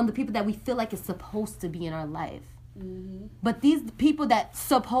focused on the people that we feel like is supposed to be in our life. Mm-hmm. But these people that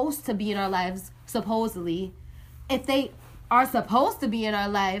supposed to be in our lives, supposedly, if they are supposed to be in our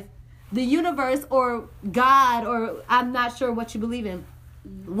life, the universe or God, or I'm not sure what you believe in,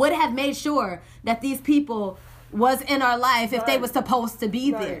 would have made sure that these people was in our life if they were supposed to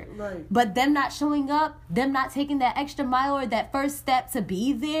be there. Right. But them not showing up, them not taking that extra mile or that first step to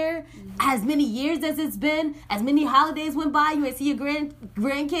be there, as many years as it's been, as many holidays went by, you ain't see your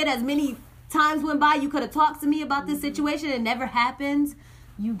grandkid, as many times went by, you could have talked to me about this situation, it never happens.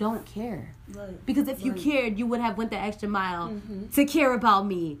 You don't care. Right. Because if you cared, you would have went the extra mile to care about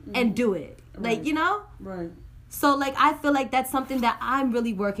me and do it. Like, Right. So, like, I feel like that's something that I'm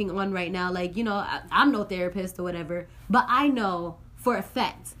really working on right now. Like, I'm no therapist or whatever, but I know for a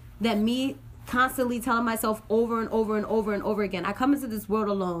fact that me constantly telling myself over and over and over and over again, I come into this world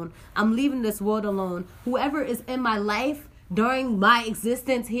alone. I'm leaving this world alone. Whoever is in my life during my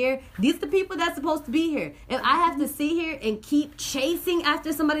existence here, these are the people that's supposed to be here. If I have to sit here and keep chasing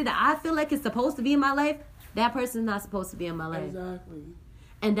after somebody that I feel like is supposed to be in my life, that person's not supposed to be in my life. Exactly.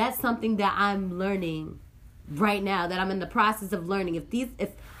 And that's something that I'm learning right now, that I'm in the process of learning. If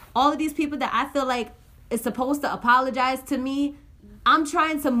all of these people that I feel like is supposed to apologize to me, I'm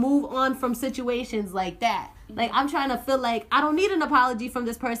trying to move on from situations like that. Like, I'm trying to feel like I don't need an apology from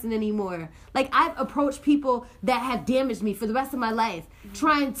this person anymore. Like, I've approached people that have damaged me for the rest of my life,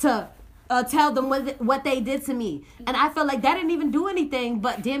 trying to tell them what they did to me. And I felt like that didn't even do anything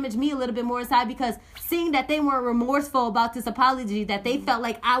but damage me a little bit more inside, because seeing that they weren't remorseful about this apology that they felt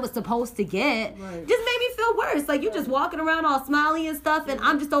like I was supposed to get just made me feel worse. Like, you just walking around all smiley and stuff, and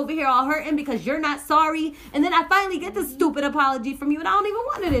I'm just over here all hurting because you're not sorry. And then I finally get this stupid apology from you, and I don't even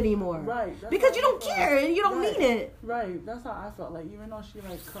want it anymore. Right. Because you don't care and you don't mean it. Right. That's how I felt. Like, even though she,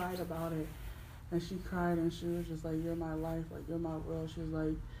 like, cried about it, and she cried and she was just like, "You're my life, like you're my world." She was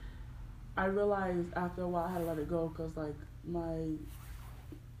like, I realized after a while I had to let it go because like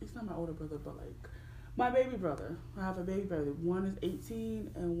he's not my older brother, but like my baby brother. I have a baby brother. One is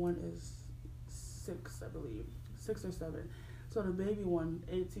 18 and one is 6, I believe, 6 or 7. So the baby one,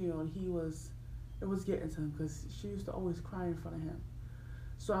 18-year-old, it was getting to him because she used to always cry in front of him.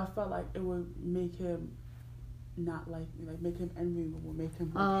 So I felt like it would make him not like me, like make him envy me, would make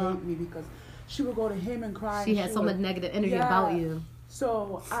him hate me because she would go to him and cry. She had so much negative energy about you.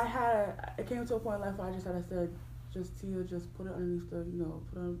 So it came to a point in life where I just had to say, just Tia, just put it underneath the,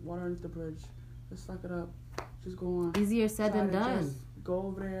 put water underneath the bridge. Just suck it up. Just go on. Easier said than done. Just go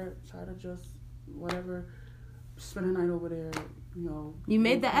over there, try to just, whatever, spend a night over there, You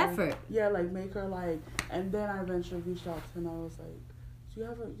made the effort. Yeah, like make her like, and then I eventually reached out to him. I was like, do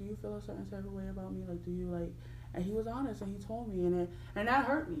you feel a certain type of way about me? Like, do you like, and he was honest and he told me and that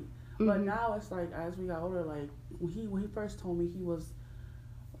hurt me. Mm-hmm. But now it's like, as we got older, like when he first told me he was,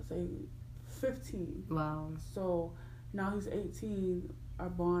 let's say 15. Wow. So now he's 18. Our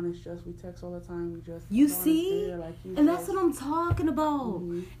bond is just, we text all the time. We just, you see, and that's what I'm talking about.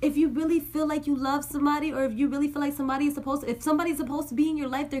 Mm-hmm. If you really feel like you love somebody, or if you really feel like if somebody's supposed to be in your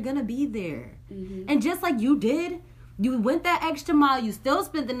life, they're gonna be there. Mm-hmm. And just like you did, you went that extra mile. You still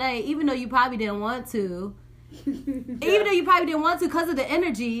spent the night, even though you probably didn't want to. Even though you probably didn't want to because of the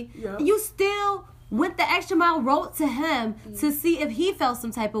energy, you still went the extra mile, wrote to him to see if he felt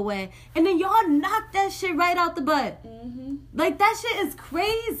some type of way. And then y'all knocked that shit right out the butt. Mm-hmm. Like, that shit is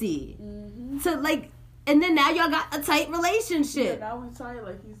crazy. Mm-hmm. So, like, and then now y'all got a tight relationship. Yeah, now we tight.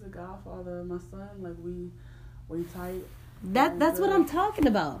 Like, he's the godfather of my son. Like, we tight. That's what I'm talking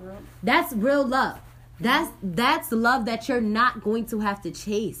about. Yep. That's real love. That's love that you're not going to have to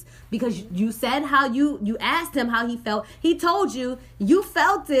chase, because you said how you asked him how he felt. He told you, you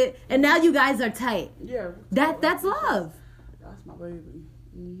felt it, and now you guys are tight. Yeah. That's love. That's my baby.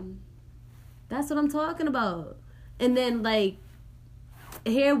 Mm-hmm. That's what I'm talking about. And then, like,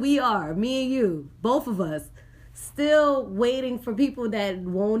 here we are, me and you, both of us, still waiting for people that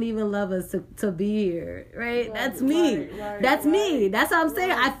won't even love us to be here, right? That's me. That's me. That's what I'm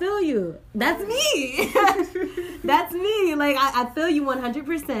saying. I feel you. That's me. That's me. Like, I feel you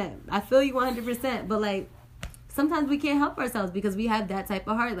 100%. I feel you 100%. But, like, sometimes we can't help ourselves because we have that type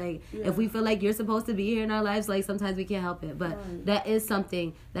of heart. Like, if we feel like you're supposed to be here in our lives, like, sometimes we can't help it. But that is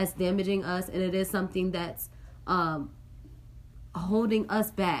something that's damaging us, and it is something that's holding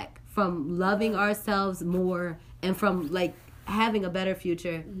us back from loving ourselves more and from, like, having a better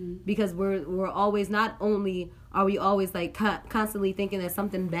future. Mm-hmm. Because we're always, not only are we always, like, constantly thinking that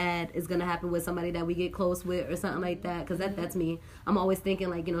something bad is going to happen with somebody that we get close with or something like that, because that's me. I'm always thinking,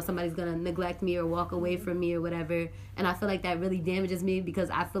 like, somebody's going to neglect me or walk away from me or whatever, and I feel like that really damages me because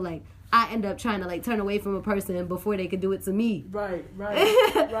I feel like I end up trying to, like, turn away from a person before they could do it to me. Right.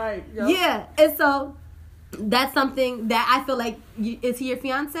 Yep. Yeah, and so that's something that I feel like, is he your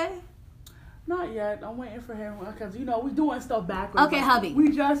fiance? Not yet. I'm waiting for him because, we doing stuff backwards. Okay, hubby. We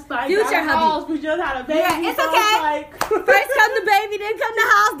just got future a house. We just had a baby. Yeah, it's okay. First come the baby, then come the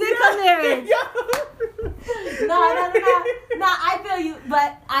house, then come marriage. No, I feel you.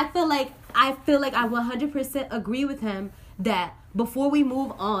 But I feel like I 100% agree with him that before we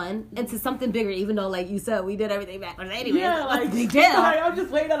move on into something bigger, even though, like you said, we did everything backwards anyway. Yeah, what's the big deal? Like, I'm just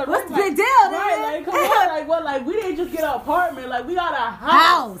waiting on a what's the big deal? Right, like, come on, like, what? Like, we didn't just get an apartment. Like, we got a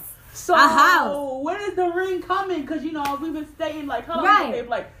house. So, when is the ring coming? Because, we've been staying, like, how long babe?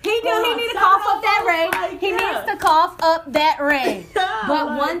 Like, he need to cough up that ring. Like, he needs to cough up that ring.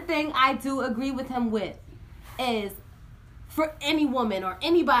 But one thing I do agree with him with is, for any woman or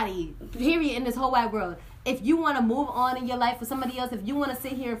anybody, period, in this whole wide world, if you want to move on in your life with somebody else, if you want to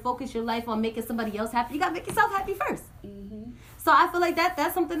sit here and focus your life on making somebody else happy, you got to make yourself happy first. Mm-hmm. So I feel like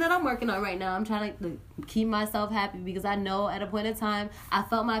that's something that I'm working on right now. I'm trying to keep myself happy because I know at a point in time I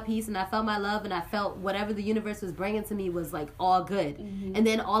felt my peace and I felt my love and I felt whatever the universe was bringing to me was, like, all good. Mm-hmm. And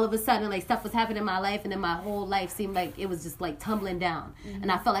then all of a sudden, like, stuff was happening in my life, and then my whole life seemed like it was just, like, tumbling down. Mm-hmm.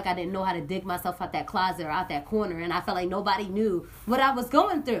 And I felt like I didn't know how to dig myself out that closet or out that corner, and I felt like nobody knew what I was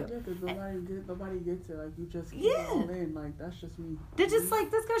going through. Yeah, because nobody gets it. Like, you just keep it all in. Like, that's just me. They're just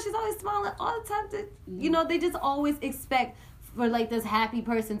like, this girl, she's always smiling all the time. They just always expect for, like, this happy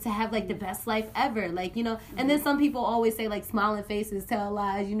person to have, like, the best life ever, like, and then some people always say, like, smiling faces tell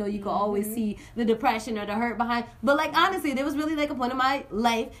lies, you can always see the depression or the hurt behind, but, like, honestly, there was really, like, a point in my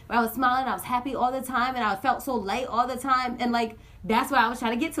life where I was smiling, I was happy all the time, and I felt so light all the time, and, like, that's what I was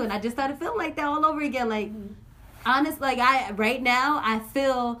trying to get to, and I just started feeling like that all over again, like, honest, like, right now, I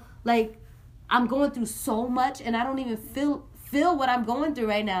feel like I'm going through so much, and I don't even feel feel what I'm going through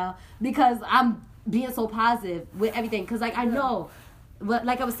right now because I'm being so positive with everything. Because, like, I know,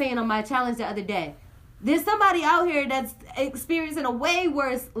 like I was saying on my challenge the other day, there's somebody out here that's experiencing a way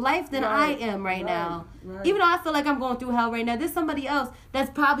worse life than I am right now. Right. Even though I feel like I'm going through hell right now, there's somebody else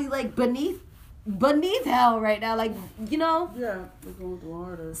that's probably, like, beneath hell right now. Like, you know? Yeah, we're going through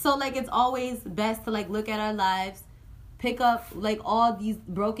harder. So, like, it's always best to, like, look at our lives, pick up, like, all these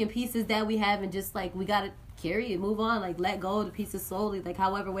broken pieces that we have and just, like, we got to carry it, move on, like, let go of the pieces slowly, like,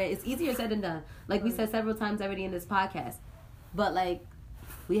 however way. It's easier said than done. Like we said several times already in this podcast. But, like,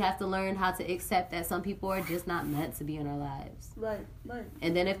 we have to learn how to accept that some people are just not meant to be in our lives. Right.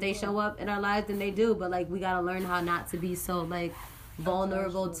 And then if they show up in our lives, then they do. But, like, we got to learn how not to be so, like,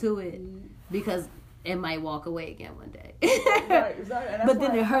 vulnerable to it. Because it might walk away again one day. Right, exactly. But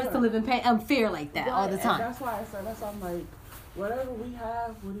then it hurts to live in pain. I'm fear like that all the time. And that's why I said, I'm like, whatever we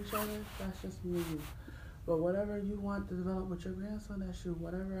have with each other, that's just me and you. But whatever you want to develop with your grandson, that's you.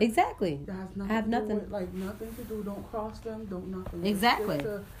 Whatever. Exactly. That has nothing to do with, like, nothing to do. Don't cross them. Don't nothing. Exactly.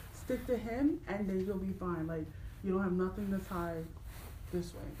 Stick to him, and then you'll be fine. Like, you don't have nothing to tie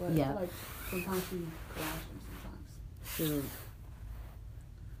this way. But I feel like sometimes we clash them sometimes.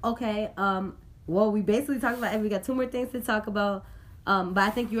 Okay. Well, we basically talked about it. We got two more things to talk about. But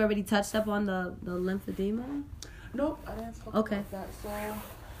I think you already touched up on the lymphedema. Nope, I didn't talk about that. So,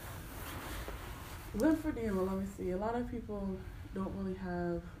 lymphedema, let me see. A lot of people don't really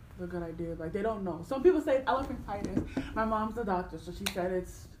have the good idea. Like, they don't know. Some people say it's elephantitis. My mom's a doctor, so she said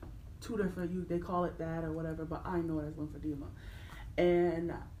it's two different. They call it that or whatever, but I know it as lymphedema.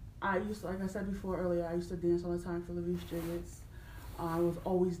 And I used to, like I said before earlier, I used to dance all the time for Louise Jiggets. I was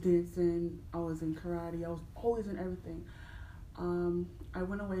always dancing. I was in karate. I was always in everything. I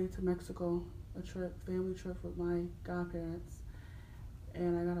went away to Mexico, family trip with my godparents,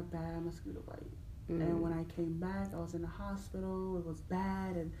 and I got a bad mosquito bite. And when I came back, I was in the hospital. It was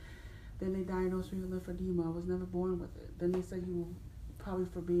bad, and then they diagnosed me with lymphedema. I was never born with it. Then they said you probably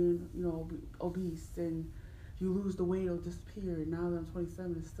for being, obese, and you lose the weight, it'll disappear. And now that I'm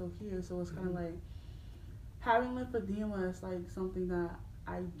 27, it's still here. So it's kind of like having lymphedema is like something that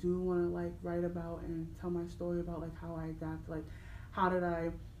I do want to like write about and tell my story about, like how I adapt, like how did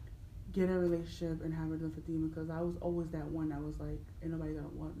I get in a relationship and have lymphedema, because I was always that one that was like, ain't nobody gonna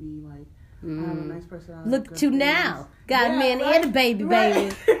want me, like I have a nice personality. Look at you now, got a man and a baby.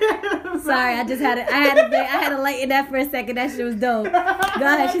 Sorry, I had to lighten that for a second. That shit was dope. Go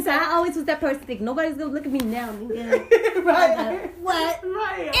ahead. She said, I always was that person thinking nobody's gonna look at me now. Right. What?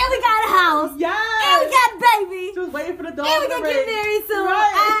 Right. And we got a house. Yeah. And we got a baby. She was waiting for the dog. And we gonna get married soon.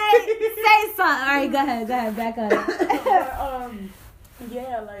 Right. Say something. All right, go ahead. Back on it.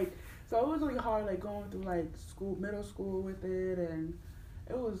 Yeah, like, so it was really hard, like going through like middle school with it, and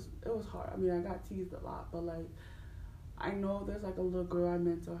it was hard. I mean, I got teased a lot, but like, I know there's like a little girl I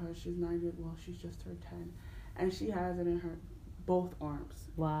mentor her. She's 9 well, she's just turned 10, and she has it in her both arms.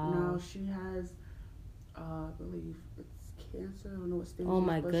 Wow. Now she has, I believe it's cancer. I don't know what stage. Oh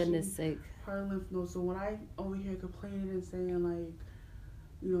my goodness sake. Her lymph nodes. So when I over here complaining and saying like,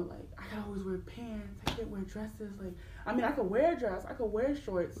 like I can always wear pants, I can't wear dresses. Like, I mean, I could wear a dress, I could wear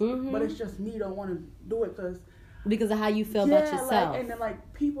shorts, but it's just me don't want to do it because of how you feel about yourself. Like, and then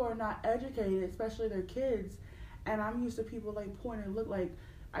like people are not educated, especially their kids. And I'm used to people like pointing and look like,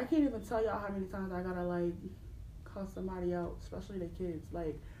 I can't even tell y'all how many times I gotta like cuss somebody out, especially their kids.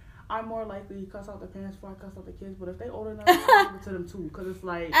 Like, I'm more likely to cuss out their parents before I cuss out the kids. But if they old enough, I'll give it to them too, because it's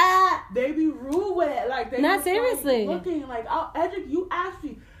like they be rude with it. Like, they not seriously like, looking like, I'll educate you. Ask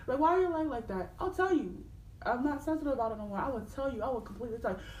me like, why are you like that? I'll tell you. I'm not sensitive about it no more. I will tell you. I will completely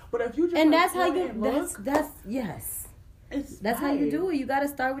tell you. But if you just and like, that's how you look, yes. That's how you do it. You got to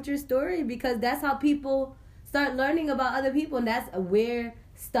start with your story, because that's how people start learning about other people, and that's where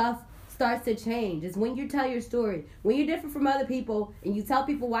stuff starts to change. It's when you tell your story. When you're different from other people and you tell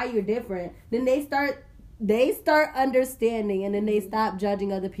people why you're different, then they start understanding, and then they stop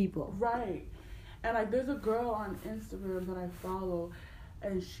judging other people. Right. And like, there's a girl on Instagram that I follow,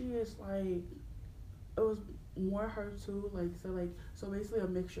 and she is like, it was more her too, so basically a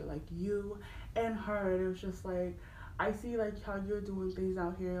mixture, like you and her, and it was just like, I see like how you're doing things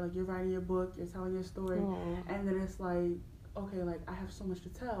out here, like you're writing your book, you're telling your story. Aww. And then it's like, okay, like I have so much to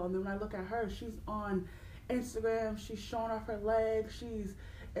tell. And then when I look at her, she's on Instagram, she's showing off her legs, she's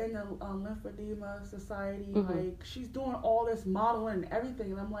in the lymphedema society, like she's doing all this modeling and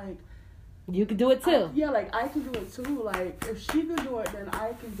everything, and I'm like, you can do it too. Like I can do it too. Like if she can do it, then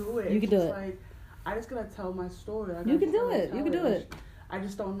I can do it. You can do it. Like, I just gotta tell my story. You can do it. You can do it. I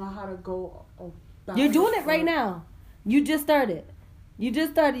just don't know how to go. You're doing it right now. You just started. You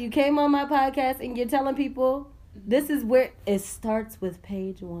came on my podcast and you're telling people This is where it starts with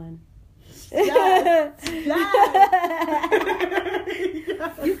page 1. Yes. Yes.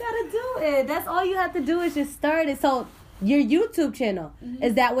 You gotta do it. That's all you have to do is just start it. So your YouTube channel,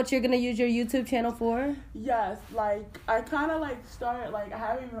 is that what you're gonna use your YouTube channel for? Yes, like I kind of like started, like I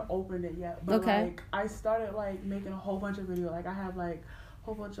haven't even opened it yet, but like I started like making a whole bunch of videos. Like I have like a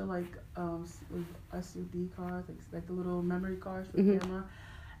whole bunch of like SD cards, like the little memory cards for the camera,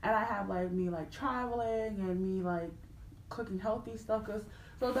 and I have like me like traveling and me like cooking healthy stuff.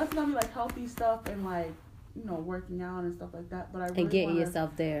 So that's gonna be like healthy stuff and like, you know, working out and stuff like that. But I really and getting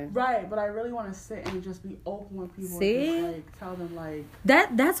yourself there, right? But I really want to sit and just be open with people. See, and just, like tell them like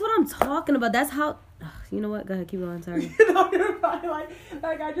that's what I'm talking about. That's how. You know what? Go ahead, keep going. Sorry. No, you're fine.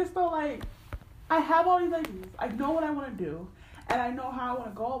 Like I just feel like I have all these ideas. I know what I want to do, and I know how I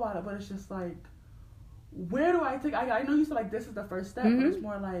want to go about it. But it's just like, where do I take? I know you said like this is the first step, but it's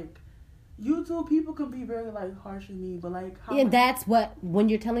more like YouTube. People can be very like harsh with me, but like how that's what, when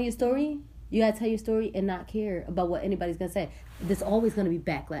you're telling your story, you gotta tell your story and not care about what anybody's gonna say. There's always gonna be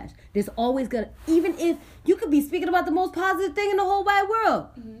backlash. There's always gonna, even if you could be speaking about the most positive thing in the whole wide world,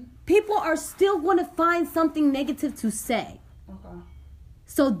 people are still gonna find something negative to say. Okay.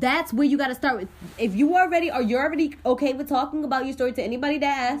 So that's where you gotta start with. If you already, or you're already okay with talking about your story to anybody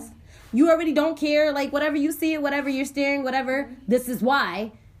that asks, you already don't care, like whatever you see, whatever you're staring, whatever, this is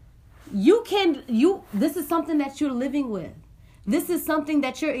why. This is something that you're living with. This is something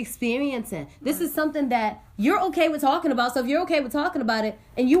that you're experiencing. This is something that you're okay with talking about. So if you're okay with talking about it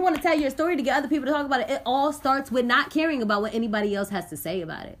and you want to tell your story to get other people to talk about it, it all starts with not caring about what anybody else has to say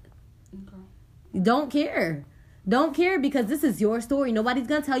about it. Okay. Don't care. Don't care, because this is your story. Nobody's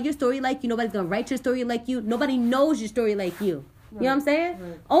going to tell your story like you. Nobody's going to write your story like you. Nobody knows your story like you. Right. You know what I'm saying?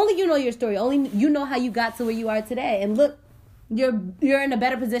 Right. Only you know your story. Only you know how you got to where you are today. And look, you're in a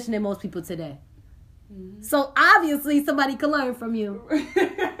better position than most people today. So obviously somebody can learn from you.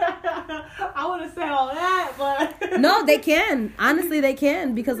 I want to say all that, but no, they can. Honestly, they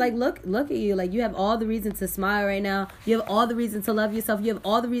can, because like look at you. Like, you have all the reason to smile right now. You have all the reason to love yourself. You have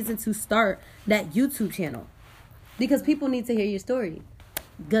all the reason to start that YouTube channel, because people need to hear your story,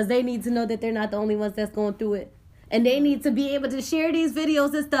 because they need to know that they're not the only ones that's going through it, and they need to be able to share these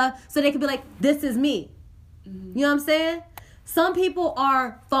videos and stuff so they can be like, this is me. You know what I'm saying? Some people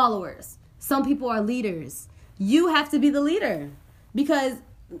are followers. Some people are leaders. You have to be the leader, because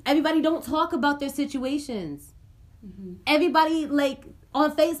everybody don't talk about their situations. Everybody, like,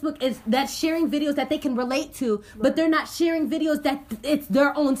 on Facebook is that's sharing videos that they can relate to, but they're not sharing videos that it's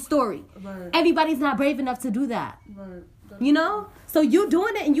their own story. Everybody's not brave enough to do that. You know? So you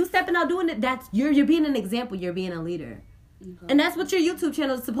doing it and you stepping out doing it, that's you're being an example. You're being a leader. And that's what your YouTube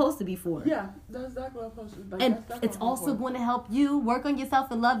channel is supposed to be for. Yeah, that's exactly what I'm supposed to be. And it's also going to help you work on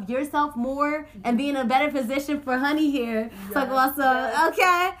yourself and love yourself more and be in a better position for honey here. Yes, talk about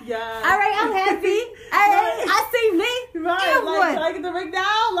okay. Yeah. All right, I'm happy. All right, I see me. Right. Like, can I get the ring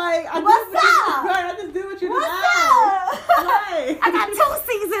now? Like, what's up? Right, I just do what you do. What's up? Right. I got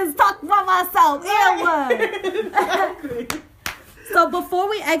 2 seasons talking about myself. Right. Exactly. So before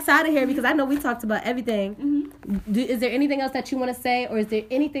we X out of here, because I know we talked about everything, is there anything else that you want to say, or is there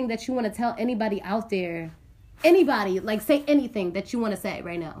anything that you want to tell anybody out there? Anybody, like, say anything that you want to say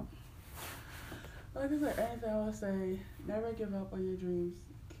right now. Like I said, anything I want to say, never give up on your dreams.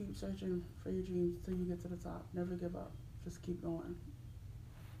 Keep searching for your dreams till you get to the top. Never give up. Just keep going.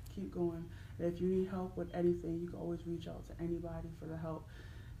 Keep going. And if you need help with anything, you can always reach out to anybody for the help,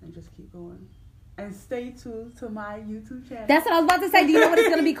 and just keep going. And stay tuned to my YouTube channel. That's what I was about to say. Do you know what it's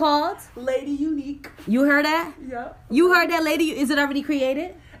going to be called? Lady Unique. You heard that? Yep. You heard that, Lady? Is it already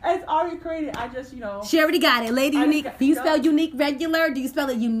created? It's already created. I just, She already got it. Lady Unique. Do you spell unique regular, or do you spell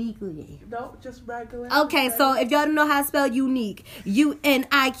it uniquely? No, just regular. Okay, so if y'all don't know how to spell unique,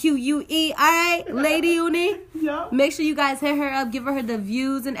 UNIQUE, alright? Lady Unique. Yep. Make sure you guys hit her up, give her the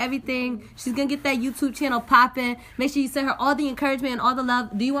views and everything. She's gonna get that YouTube channel popping. Make sure you send her all the encouragement and all the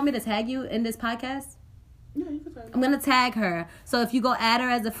love. Do you want me to tag you in this podcast? Yeah, you can tag me. I'm gonna tag her. So if you go add her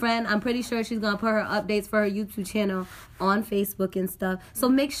as a friend, I'm pretty sure she's gonna put her updates for her YouTube channel on Facebook and stuff. So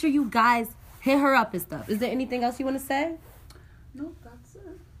make sure you guys hit her up and stuff. Is there anything else you want to say? No, that's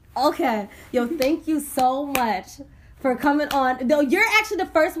it. Okay. Yo, thank you so much for coming on. Though you're actually the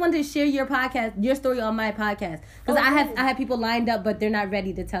first one to share your story on my podcast. Because I have people lined up, but they're not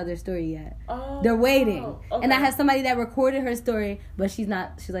ready to tell their story yet. They're waiting. Okay. And I have somebody that recorded her story, but she's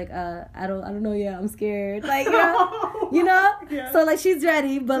like, I don't know yet. I'm scared. Like, you know? Yeah. So like, she's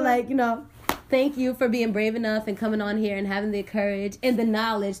ready, but like, thank you for being brave enough and coming on here and having the courage and the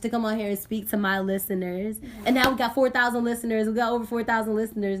knowledge to come on here and speak to my listeners. And now we got 4,000 listeners. We got over 4,000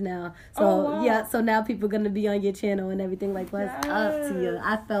 listeners now. So, yeah, so now people are going to be on your channel and everything. Like, what's up to you?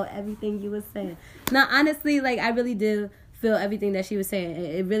 I felt everything you were saying. Now, honestly, like, I really do feel everything that she was saying.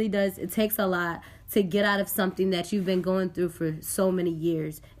 It really does. It takes a lot to get out of something that you've been going through for so many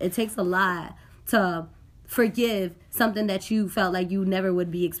years. It takes a lot to forgive something that you felt like you never would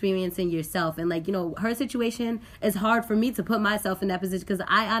be experiencing yourself. And, like, you know, her situation is hard for me to put myself in that position because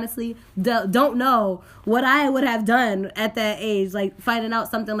I honestly don't know what I would have done at that age, like, finding out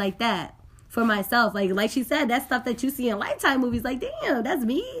something like that for myself. Like she said, that stuff that you see in Lifetime movies, like, damn, that's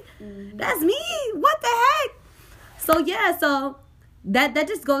me. Mm-hmm. That's me. What the heck? So, yeah, so that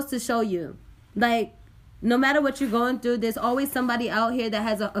just goes to show you, like, no matter what you're going through, there's always somebody out here that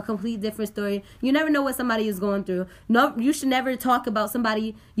has a complete different story. You never know what somebody is going through. No, you should never talk about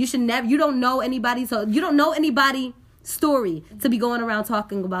somebody. You don't know anybody, so you don't know anybody's story to be going around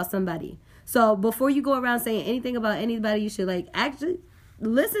talking about somebody. So before you go around saying anything about anybody, you should, like, actually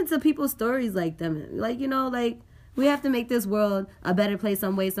listen to people's stories like them. Like, you know, like, we have to make this world a better place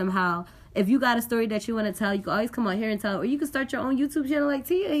some way, somehow. If you got a story that you want to tell, you can always come on here and tell it. Or you can start your own YouTube channel like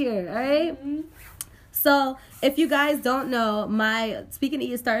Tia here, all right? Mm-hmm. So, if you guys don't know, my Speaking to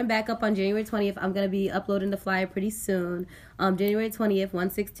E is starting back up on January 20th. I'm going to be uploading the flyer pretty soon. January 20th,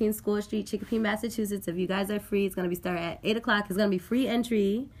 116 School Street, Chicopee, Massachusetts. If you guys are free, it's going to be starting at 8 o'clock. It's going to be free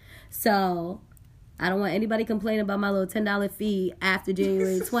entry. So, I don't want anybody complaining about my little $10 fee after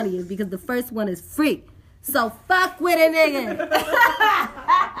January 20th because the first one is free. So, fuck with it, nigga.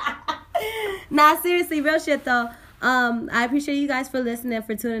 Nah, seriously, real shit, though. I appreciate you guys for listening,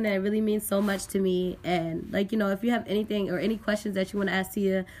 for tuning in. It really means so much to me. And, like, you know, if you have anything or any questions that you want to ask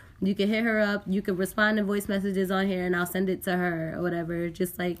Tia, you can hit her up. You can respond to voice messages on here, and I'll send it to her or whatever.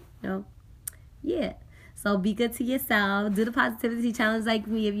 Just, like, you know, yeah. So be good to yourself. Do the positivity challenge like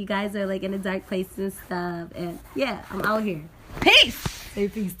me if you guys are, like, in a dark place and stuff. And, yeah, I'm out here. Peace! Say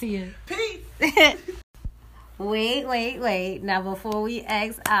peace, Tia. Peace! Wait. Now, before we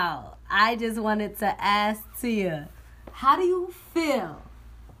X out, I just wanted to ask Tia, how do you feel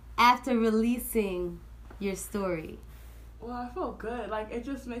after releasing your story? Well, I feel good. Like, it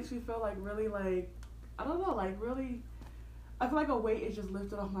just makes me feel like really, like, I don't know, like, really, I feel like a weight is just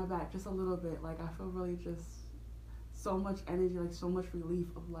lifted off my back just a little bit. Like, I feel really just so much energy, like, so much relief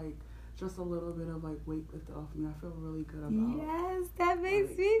of, like, just a little bit of, like, weight lifted off me. I feel really good about it. Yes, that makes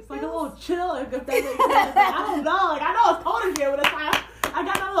like, me it's feel like a little chill, if that makes sense. Like, I don't know. Like, I know it's cold in here, but it's like, I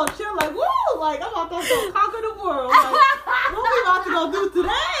got that little chill, like, woo! Like, I'm about to go conquer the world. Like, what we about to go do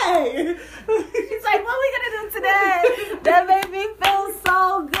today? She's like, what we gonna do today? That made me feel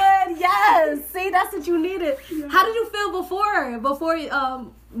so good. Yes. See, that's what you needed. Yeah. How did you feel before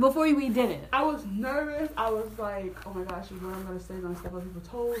we did it? I was nervous. I was like, oh my gosh, what I'm gonna say? I'm gonna step on people's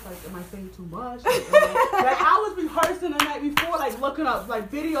toes. Like, am I saying too much? Like, I was rehearsing the night before, like, looking up,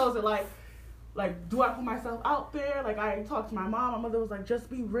 like, videos and, like, do I put myself out there? Like, I talked to my mom. My mother was like, just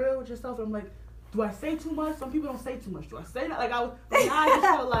be real with yourself. And I'm like, do I say too much? Some people don't say too much. Do I say that? Like, now I just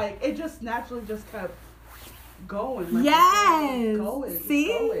felt like it just naturally just kept going. Like, yes. Going.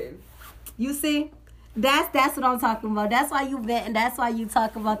 See? You see? That's what I'm talking about. That's why you vent and that's why you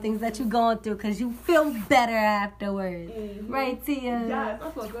talk about things that you're going through, because you feel better afterwards. Mm-hmm. Right, Tia? Yes,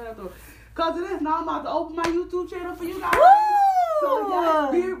 I feel good afterwards. Because of this, now I'm about to open my YouTube channel for you guys. Woo!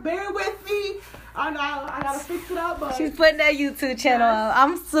 So, yes, bear with me. I got to fix it up. But she's putting that YouTube channel up.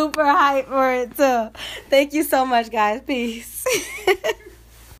 I'm super hyped for it, too. Thank you so much, guys. Peace.